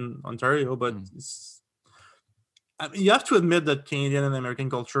born in Ontario, but I mean, you have to admit that Canadian and American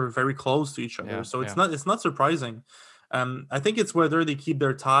culture are very close to each other. Yeah, So it's yeah. not surprising. I think it's whether they keep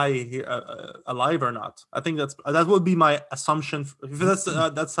their tie here, alive or not. I think that would be my assumption. If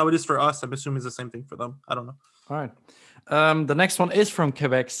that's how it is for us, I'm assuming it's the same thing for them. I don't know. All right. The next one is from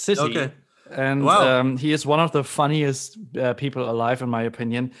Quebec City. Okay. And Wow. he is one of the funniest people alive, in my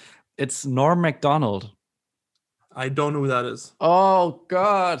opinion. It's Norm Macdonald. I don't know who that is. Oh,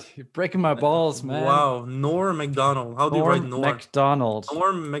 God. You're breaking my balls, man. Wow, Norm Macdonald. How do you write Norm? Macdonald.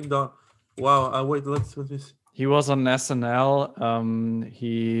 Norm Macdonald. Wow. Wait. Let's see. He was on SNL.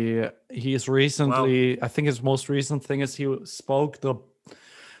 He is recently, I think his most recent thing is he spoke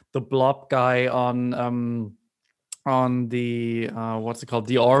the blob guy on on the what's it called,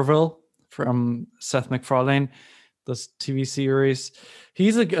 the Orville from Seth MacFarlane, this TV series.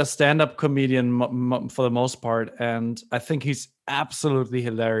 He's a stand-up comedian for the most part, and I think he's absolutely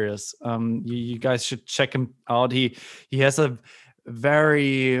hilarious. You guys should check him out. He has a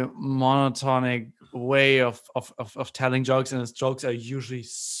very monotonic way of telling jokes, and his jokes are usually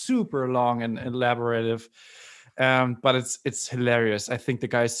super long and elaborative. But it's hilarious. I think the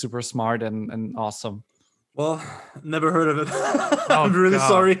guy's super smart and awesome. Well, never heard of it. I'm really God.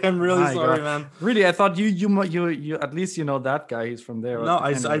 sorry. I'm really My sorry, God. man. Really, I thought you at least you know that guy. He's from there. No,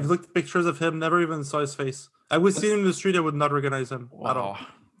 Anyway. I've looked at pictures of him, never even saw his face. I would see him in the street, I would not recognize him at all. Wow.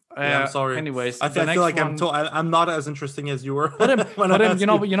 Yeah, I'm sorry. Anyways, I the feel like next I'm not as interesting as you were. Put him, when I put him.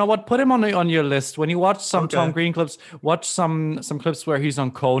 asked You know what? Put him on your list. When you watch some Okay. Tom Green clips, watch some clips where he's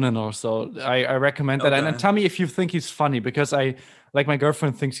on Conan or so. I recommend that. And Okay. tell me if you think he's funny, because my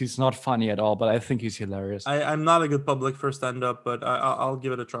girlfriend thinks he's not funny at all, but I think he's hilarious. I'm not a good public for stand up, but I'll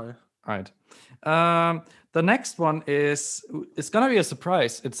give it a try. All right. The next one it's gonna be a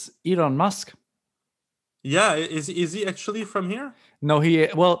surprise. It's Elon Musk. Yeah, is he actually from here? No,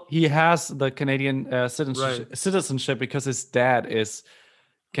 he has the Canadian citizenship because his dad is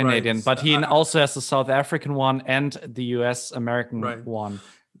Canadian, Right. but he also has the South African one and the US American Right. one.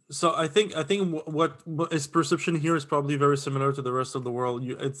 So I think what his perception here is probably very similar to the rest of the world.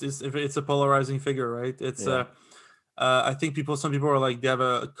 It's a polarizing figure, right? It's Yeah. I think some people are like, they have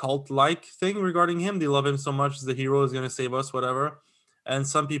a cult like thing regarding him. They love him so much, the hero is going to save us, whatever. And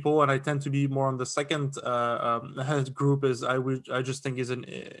some people, and I tend to be more on the second group, is I just think he's an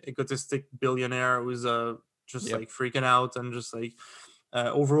egotistic billionaire who's just Yep. like freaking out and just like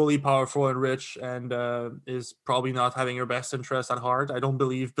overly powerful and rich, and is probably not having your best interest at heart. I don't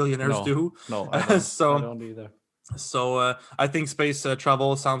believe billionaires No. do. No, I don't, So- I don't either. So I think space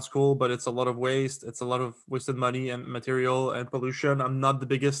travel sounds cool, but it's a lot of waste. It's a lot of wasted money and material and pollution. I'm not the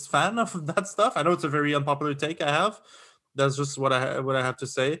biggest fan of that stuff. I know it's a very unpopular take I have. That's just what I have to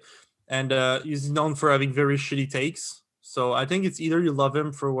say. And he's known for having very shitty takes. So I think it's either you love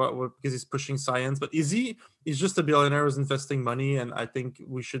him for what because he's pushing science, but he's just a billionaire who's investing money, and I think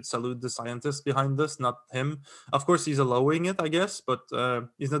we should salute the scientists behind this, not him. Of course, he's allowing it, I guess, but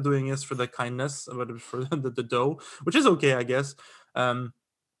he's not doing this for the kindness, but for the dough, which is okay, I guess.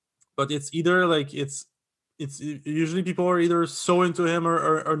 But it's either like it's usually people are either so into him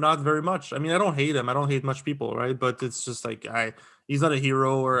or not very much. I mean, I don't hate him. I don't hate much people, right? But it's just like he's not a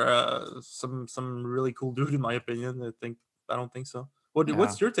hero or some really cool dude in my opinion. I don't think so.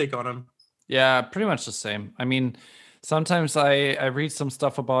 What's your take on him? Yeah, pretty much the same. I mean, sometimes I read some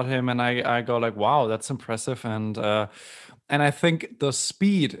stuff about him and I go like, wow, that's impressive. And I think the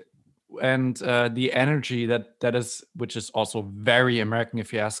speed and the energy that is, which is also very American,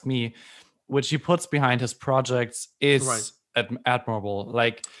 if you ask me, which he puts behind his projects is admirable.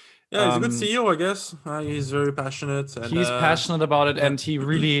 Like, yeah, he's a good CEO, I guess. He's very passionate. And, he's passionate about it, and he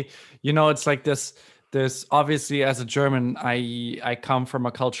really, it's like this. Obviously, as a German, I come from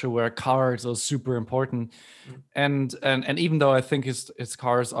a culture where cars are super important, and even though I think his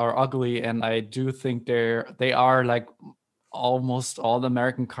cars are ugly, and I do think they are like almost all the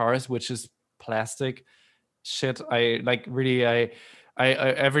American cars, which is plastic shit. I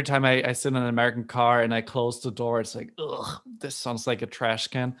every time I sit in an American car and I close the door, it's like, ugh, this sounds like a trash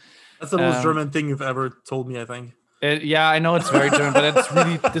can. That's the most German thing you've ever told me, I think. Yeah, I know it's very German,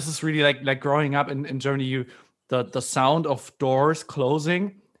 but this is really like growing up in Germany. The sound of doors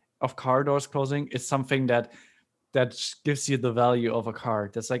closing, of car doors closing, is something that gives you the value of a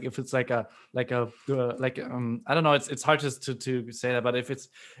car. That's like, if it's like I don't know, it's hard to say that, but if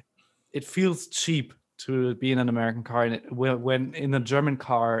it feels cheap to be in an American car, and when in a German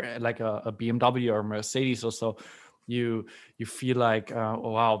car like a BMW or a Mercedes or so, you feel like,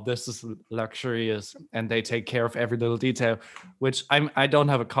 oh, wow, this is luxurious, and they take care of every little detail. Which I don't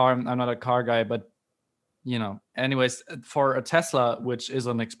have a car. I'm not a car guy, but anyways, for a Tesla, which is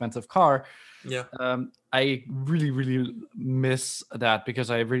an expensive car, yeah, I really, really miss that, because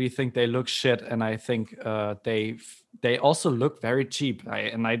I really think they look shit, and I think they also look very cheap.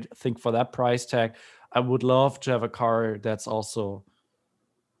 I think for that price tag, I would love to have a car that's also,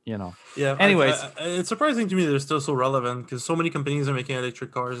 Yeah. Anyways, it's surprising to me they're still so relevant, because so many companies are making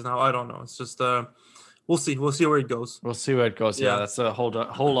electric cars now. I don't know. It's just we'll see where it goes. We'll see where it goes. Yeah, Yeah. that's a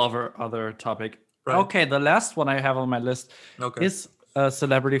whole other topic. Right. Okay, the last one I have on my list is a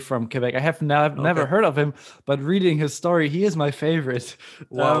celebrity from Quebec. I have never heard of him, but reading his story, he is my favorite.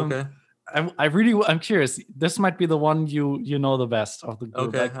 Wow. Okay. I'm curious. This might be the one you know the best of the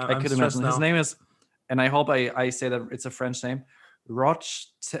group. Okay, I I'm could stressed imagine. now. His name is, and I hope I say that it's a French name, Roch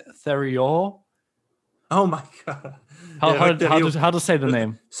Theriot. Oh my god. How Yeah, how, Rock Thériault. how to say the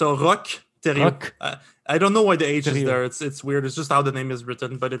name? So Rock Thériault. Rock. I don't know why the H is Thériault. there. It's weird. It's just how the name is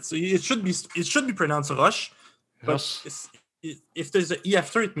written, but it should be pronounced Roche. But Roche. if there's an E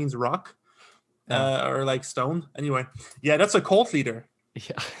after, it means rock, Yeah. or like stone. Anyway, yeah, that's a cult leader.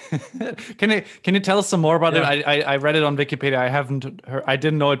 Yeah. Can you tell us some more about Yeah. it? I read it on Wikipedia. I haven't heard. I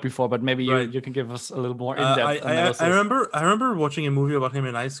didn't know it before, but maybe Right. you can give us a little more in I, depth analysis. I remember watching a movie about him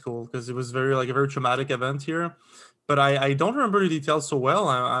in high school because it was very a very traumatic event here, but I don't remember the details so well.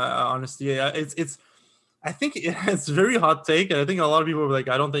 I honestly, it's I think it's a very hot take, and I think a lot of people were like,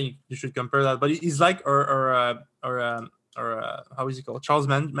 I don't think you should compare that, but he's like or how is he called? Charles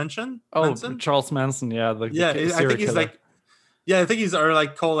Manson? Manson? Charles Manson. Yeah, the Yeah, I serial think he's killer. like. Yeah, I think he's our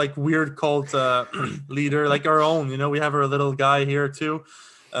called weird cult leader, like our own. You know, we have our little guy here too.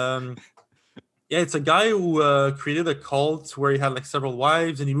 Yeah, it's a guy who created a cult where he had like several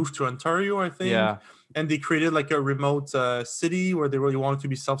wives, and he moved to Ontario, I think. Yeah. And they created like a remote city where they really wanted to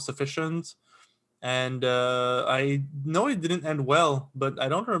be self-sufficient. And I know it didn't end well, but I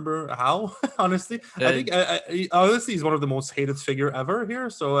don't remember how. Honestly, I think honestly he's one of the most hated figure ever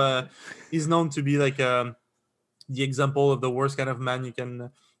here. So he's known to be like the example of the worst kind of man you can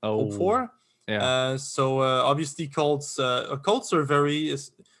hope for. Yeah. So obviously cults are very,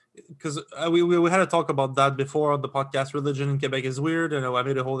 because we had a talk about that before on the podcast. Religion in Quebec is weird, and I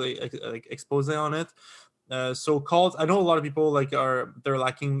made a whole expose on it. So cults, I know a lot of people they're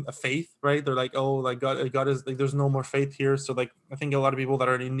lacking a faith, right? They're like, oh, like God is like, there's no more faith here. So like, I think a lot of people that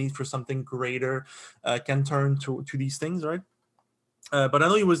are in need for something greater can turn to these things, right? But I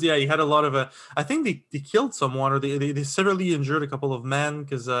know he had a lot of I think they killed someone, or they severely injured a couple of men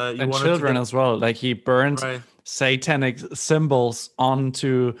because and children as well. Like he burned Right. satanic symbols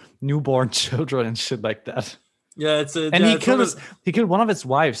onto newborn children and shit like that. Yeah, it's And yeah, he it's killed one of- he killed one of his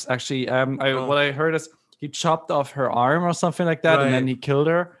wives actually. What I heard is he chopped off her arm or something like that, and then Right. he killed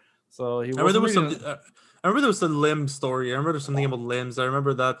her. So he I remember there was really- some. I remember there was a limb story. I remember there's something about limbs. I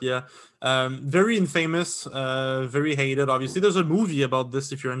remember that. Yeah, very infamous, very hated. Obviously, there's a movie about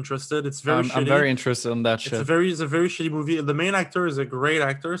this. If you're interested, it's very. I'm very interested in that shit. It's a very shitty movie. The main actor is a great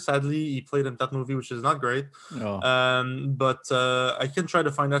actor. Sadly, he played in that movie, which is not great. Oh. But I can try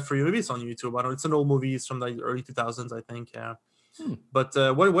to find that for you. Maybe it's on YouTube. I don't know. It's an old movie. It's from the early 2000s, I think. Yeah. But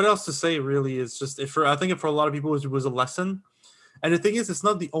what else to say? Really, it's just I think for a lot of people it was a lesson. And the thing is, it's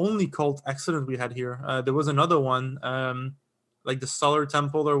not the only cult accident we had here. There was another one, like the Solar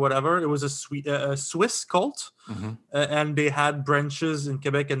Temple or whatever. It was a Swiss cult, and they had branches in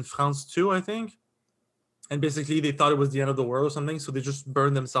Quebec and France too, I think. And basically, they thought it was the end of the world or something, so they just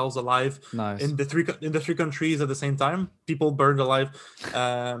burned themselves alive Nice. in the three countries at the same time. People burned alive,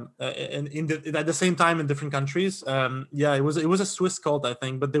 and at the same time in different countries. Yeah, it was a Swiss cult, I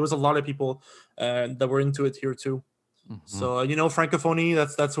think, but there was a lot of people that were into it here too. So Francophonie,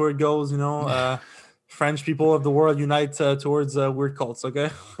 that's where it goes. French people of the world unite towards weird cults. Okay,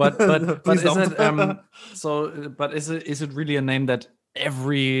 but Please is don't. it is it really a name that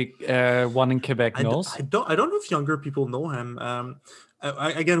every one in Quebec knows? I don't know if younger people know him.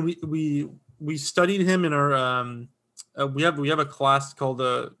 Again, we studied him in our we have a class called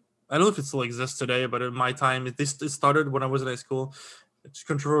I don't know if it still exists today, but in my time it started when I was in high school. It's a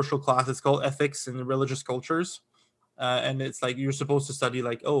controversial class. It's called Ethics in Religious Cultures. And it's like you're supposed to study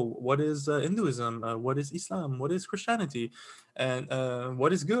like, oh, what is Hinduism? What is Islam? What is Christianity? And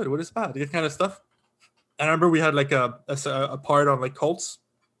what is good? What is bad? That kind of stuff. And I remember we had like a part on like cults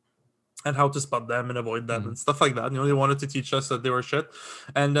and how to spot them and avoid them and stuff like that. They wanted to teach us that they were shit.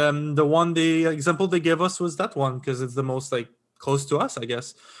 And the example they gave us was that one because it's the most like close to us, I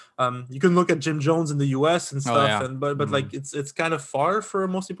guess. You can look at Jim Jones in the US and stuff, yeah. but like it's kind of far for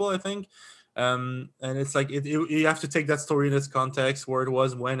most people, I think. And it's like you have to take that story in its context, where it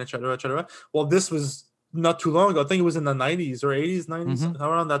was, when, etc. Well, this was not too long ago. I think it was in the 90s or 80s, 90s,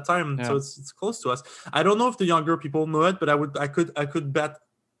 around that time. Yeah. So it's close to us. I don't know if the younger people know it, but I could bet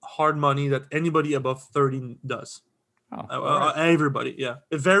hard money that anybody above 30 does. Everybody, yeah.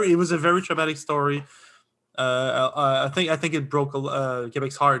 It was a very traumatic story. I think it broke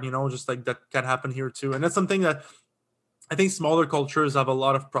Quebec's heart. Just like that can happen here too, and that's something that I think smaller cultures have a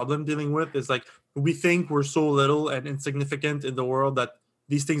lot of problem dealing with. Is like we think we're so little and insignificant in the world that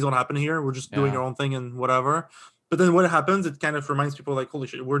these things don't happen here. We're just doing our own thing and whatever. But then what happens, it kind of reminds people like, holy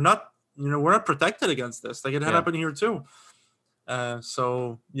shit, we're not protected against this. Like it happened here too.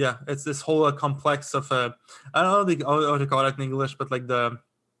 So yeah, it's this whole complex of I don't know how to call it in English, but like the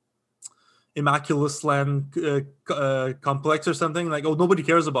Immaculate Land complex or something. Like, oh, nobody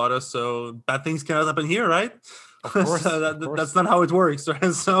cares about us, so bad things cannot happen here, right? Of course, So of course. that's not how it works,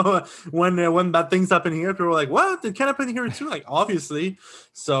 right? So when bad things happen here, people are like, "What? It can happen here too?" Like, obviously.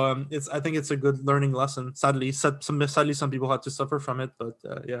 So I think it's a good learning lesson. Sadly, some people had to suffer from it, but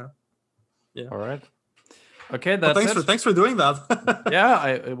yeah. All right. Okay, Well, that's it. thanks for doing that. Yeah,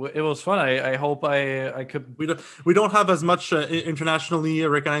 it was fun. I hope I could. We don't have as much internationally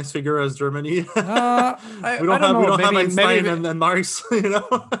recognized figure as Germany. I we don't don't know. have Einstein Maybe and Marx.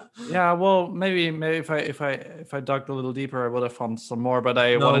 yeah. Well, maybe if I dug a little deeper, I would have found some more. But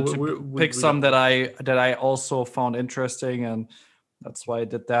I wanted to pick some that I also found interesting, and that's why I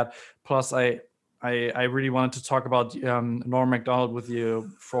did that. Plus, I really wanted to talk about Norm Macdonald with you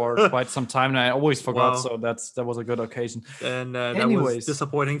for quite some time, and I always forgot. Wow. So that was a good occasion. And that Anyways. was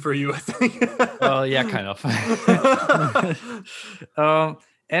disappointing for you, I think. Yeah, kind of.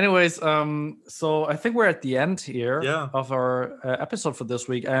 Anyways, so I think we're at the end here of our episode for this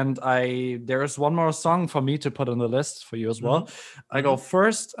week, and there's one more song for me to put on the list for you as well. I go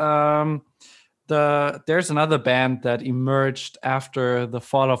first. There's another band that emerged after the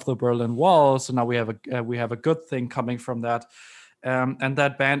fall of the Berlin Wall, so now we have a good thing coming from that, and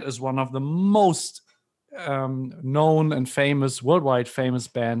that band is one of the most known and worldwide famous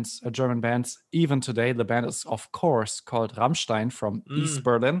bands, German bands, even today. The band is, of course, called Rammstein from East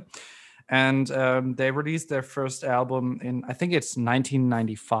Berlin. And they released their first album in, I think it's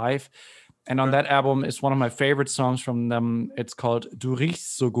 1995. And on that album is one of my favorite songs from them. It's called Du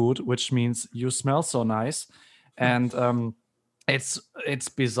riechst so gut, which means you smell so nice. And it's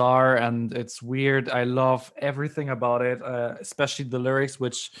bizarre and it's weird. I love everything about it, especially the lyrics,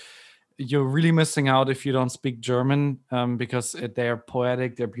 which you're really missing out if you don't speak German, because they're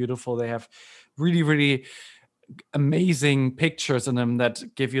poetic, they're beautiful, they have really, really amazing pictures in them that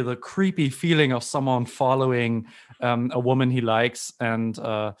give you the creepy feeling of someone following a woman he likes. And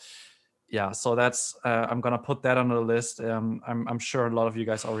yeah, so that's I'm gonna put that on the list. I'm sure a lot of you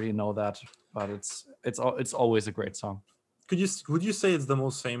guys already know that, but it's always a great song. Would you say it's the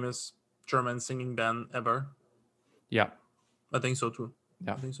most famous German singing band ever? Yeah, I think so too.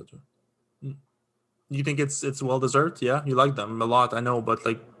 Yeah, I think so too. You think it's well deserved? Yeah, you like them a lot, I know, but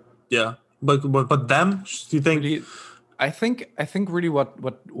like, yeah, but them? Do you think? Really, I think really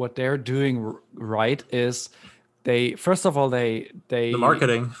what they're doing right is they first of all the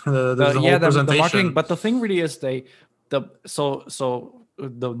marketing, the marketing, but the thing really is the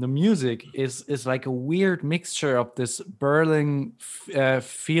music is like a weird mixture of this Berlin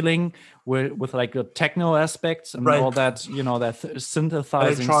feeling with like the techno aspects and all that, that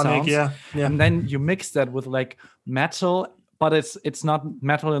synthesizing sounds. Yeah. And then you mix that with like metal, but it's not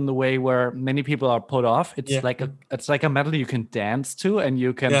metal in the way where many people are put off. It's like a metal you can dance to, and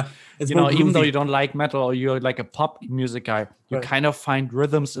you can, even though you don't like metal or you're like a pop music guy, you kind of find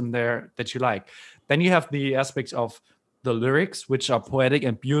rhythms in there that you like. Then you have the aspects of the lyrics, which are poetic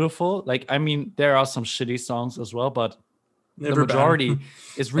and beautiful. Like, I mean, there are some shitty songs as well, but the majority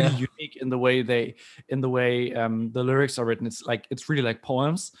is really unique in the way the lyrics are written. It's really like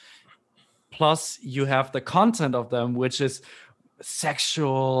poems. Plus, you have the content of them, which is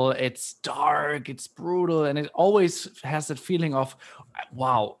sexual, it's dark, it's brutal, and it always has that feeling of,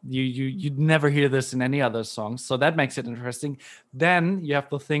 wow, you'd never hear this in any other song. So that makes it interesting. Then you have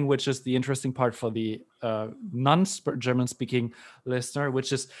the thing which is the interesting part for the non-German speaking listener,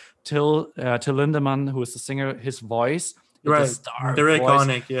 which is Till Lindemann, who is the singer, his voice. Right, they're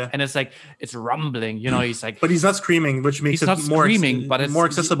iconic, yeah. And it's like it's rumbling, he's like, but he's not screaming, which makes it more screaming, but it's more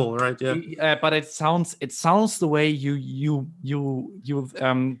accessible, right? Yeah. But it sounds the way you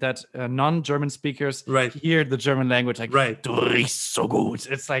that non-German speakers hear the German language, like Du riechst so gut.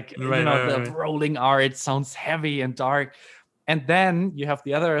 It's like the rolling R. It sounds heavy and dark. And then you have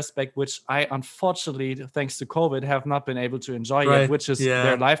the other aspect, which I unfortunately, thanks to COVID, have not been able to enjoy yet, which is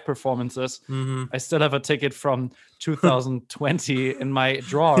their live performances. Mm-hmm. I still have a ticket from 2020 in my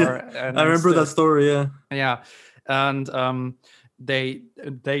drawer. And I remember that story, yeah. Yeah. And they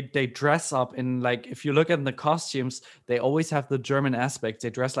dress up in, like, if you look at the costumes, they always have the German aspect.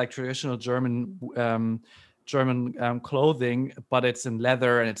 They dress like traditional German clothing, but it's in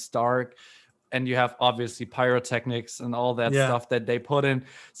leather and it's dark. And you have obviously pyrotechnics and all that stuff that they put in.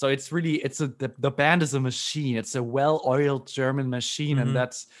 So it's really, the band is a machine. It's a well-oiled German machine. Mm-hmm. And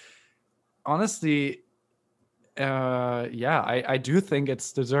that's honestly, I do think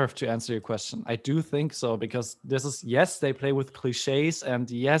it's deserved, to answer your question. I do think so, because this is, yes, they play with cliches, and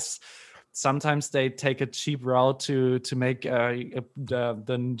yes, sometimes they take a cheap route to make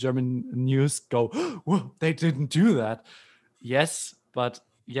the German news go, whoa, they didn't do that. Yes, but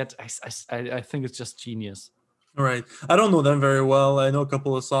yet I think it's just genius. Right. I don't know them very well. I know a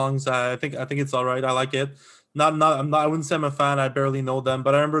couple of songs. I think it's all right. I like it. I wouldn't say I'm a fan. I barely know them,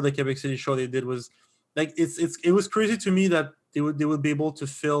 but I remember the Quebec City show they did was like it was crazy to me that they would be able to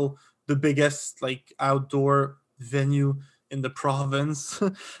fill the biggest like outdoor venue in the province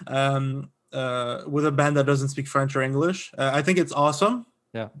with a band that doesn't speak French or English. I think it's awesome.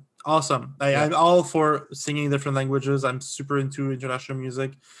 Yeah. Awesome. I'm all for singing different languages. I'm super into international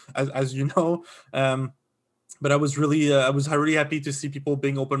music, as you know. But I was really happy to see people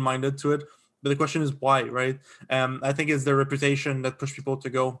being open-minded to it. But the question is why, right? I think it's their reputation that pushed people to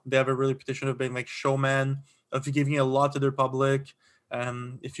go. They have a real reputation of being like showman, of giving a lot to their public.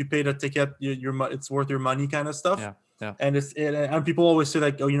 If you paid a ticket, it's worth your money, kind of stuff. Yeah. And people always say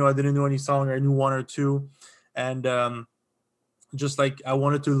like, oh, I didn't know any song, or I knew one or two, and just like I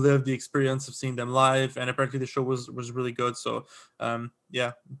wanted to live the experience of seeing them live, and apparently the show was really good. So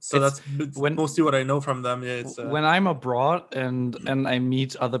so that's mostly what I know from them. Yeah, it's when I'm abroad and I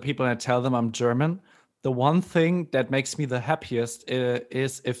meet other people and I tell them I'm German, the one thing that makes me the happiest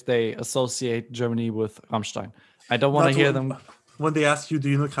is if they associate Germany with Rammstein. I don't want to hear them when they ask you, do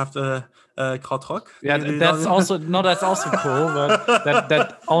you know Krautrock? Yeah, that's also cool, but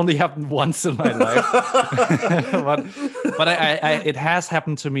that only happened once in my life. but I it has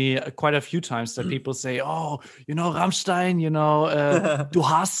happened to me quite a few times that people say, "Oh, Rammstein, du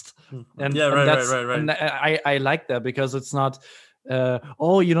hast," and right. And I like that because it's not.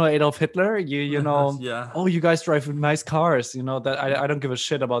 Adolf Hitler. Oh, you guys drive nice cars. That I don't give a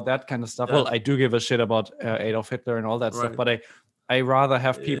shit about that kind of stuff. Yeah. Well, I do give a shit about Adolf Hitler and all that stuff, but I rather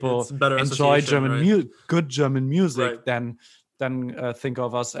have people enjoy good German music than think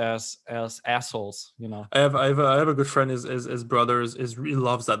of us as assholes. I have a good friend. His brother really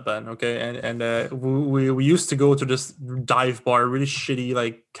loves that band. Okay, and we used to go to this dive bar, really shitty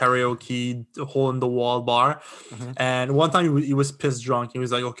like karaoke hole in the wall bar. Mm-hmm. And one time he was pissed drunk. He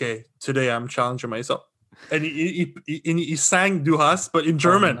was like, "Okay, today I'm challenging myself." And he sang Du hast, but in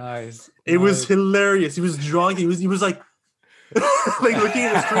German. Oh, nice. It was hilarious. He was drunk. He was like. Like looking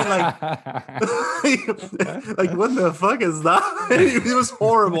at the screen like what the fuck is that? It was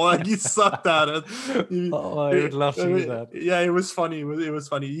horrible. Like he sucked at it. I would love to do that. Yeah, it was funny. It was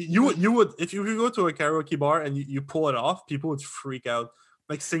funny. You would if you go to a karaoke bar and you pull it off, people would freak out.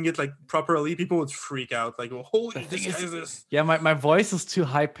 Like sing it like properly, people would freak out. Like, well, holy this. Yeah, my voice is too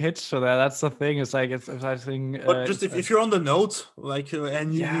high pitched for that. That's the thing. It's like if I sing. But just if you're on the note, like,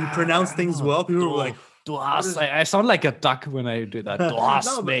 and you pronounce things well, people are like. Du hast. I sound like a duck when I do that. Du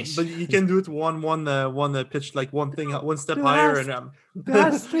hast mich. But you can do it one pitch, like one step higher, and Du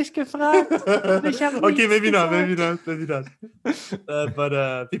hast mich gefragt. Okay, maybe not.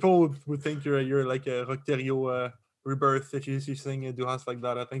 But people would think you're like a Rockterio rebirth if you sing Du hast like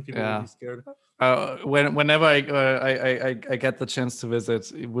that. I think people would be scared. Whenever I get the chance to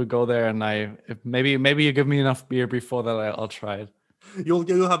visit, we'll go there, and maybe you give me enough beer before that, I'll try it.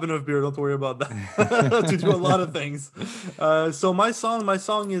 You'll have enough beer. Don't worry about that. To do a lot of things. So my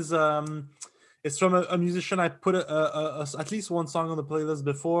song is it's from a musician. I put at least one song on the playlist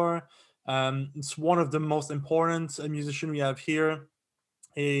before. It's one of the most important musician we have here.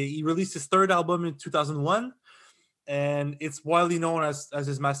 He released his third album in 2001, and it's widely known as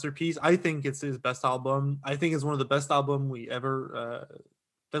his masterpiece. I think it's his best album. I think it's one of the best album we ever.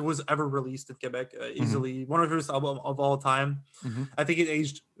 That was ever released in Quebec, easily one of his albums of all time. Mm-hmm. I think it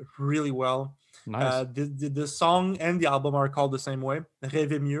aged really well. Nice. The song and the album are called the same way.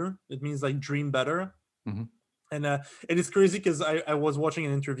 Rêver mieux. It means like dream better. Mm-hmm. And it is crazy because I was watching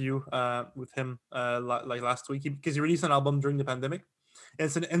an interview with him like last week because he released an album during the pandemic. And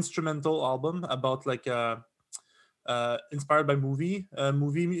it's an instrumental album about like inspired by movie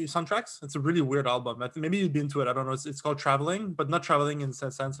soundtracks. It's a really weird album. Maybe you'd be into it. I don't know. It's called Traveling, but not traveling in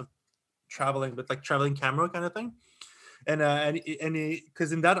the sense of traveling, but like traveling camera kind of thing. And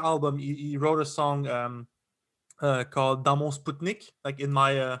because in that album he wrote a song called Dans mon Sputnik, like in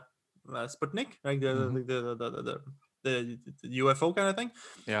my Sputnik, like the UFO kind of thing.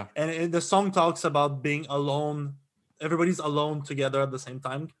 Yeah. And the song talks about being alone. Everybody's alone together at the same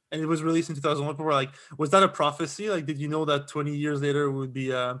time, and it was released in 2001. People were like, "Was that a prophecy? Like, did you know that 20 years later we would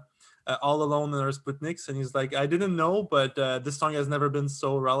be all alone in our Sputniks?" And he's like, "I didn't know, but this song has never been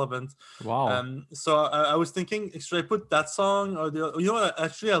so relevant." Wow. So I was thinking, should I put that song or what?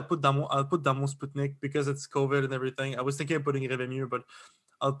 Actually, I'll put Dans mon Sputnik because it's COVID and everything. I was thinking of putting Rêver mieux, but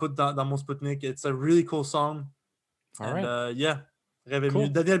I'll put Dans mon Sputnik. It's a really cool song. All right. Rêver mieux.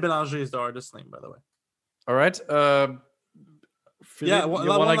 Daniel Bélanger is the artist name, by the way. All right.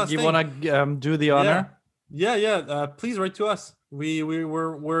 Philippe, you wanna do the honor? Yeah. Please write to us.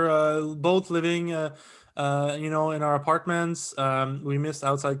 We're both living in our apartments. We miss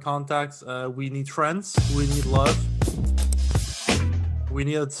outside contacts. We need friends. We need love. We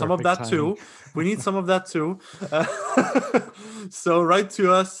need some of that too. We need some of that too. So write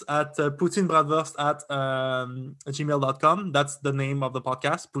to us at poutinebratwurst@gmail.com. That's the name of the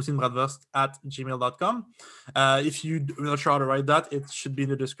podcast, poutinebratwurst@gmail.com. If you're not sure how to write that, it should be in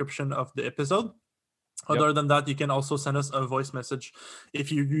the description of the episode. Other than that, you can also send us a voice message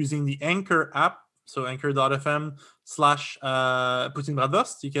if you're using the Anchor app. So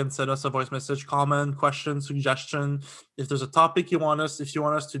anchor.fm/poutinebratwurst. You can send us a voice message, comment, question, suggestion. If there's a topic if you want us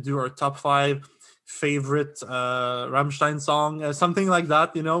to do our top 5 favorite Rammstein song, something like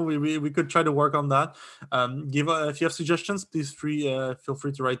that, we could try to work on that. If you have suggestions, please feel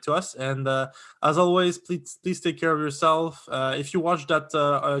free to write to us. And as always, please take care of yourself. If you watched that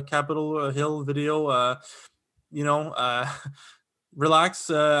Capitol Hill video, relax.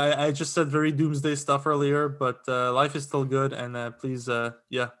 I just said very doomsday stuff earlier, but life is still good. And please,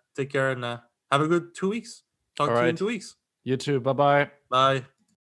 take care and have a good 2 weeks. Talk to you in 2 weeks. You too. Bye-bye. Bye.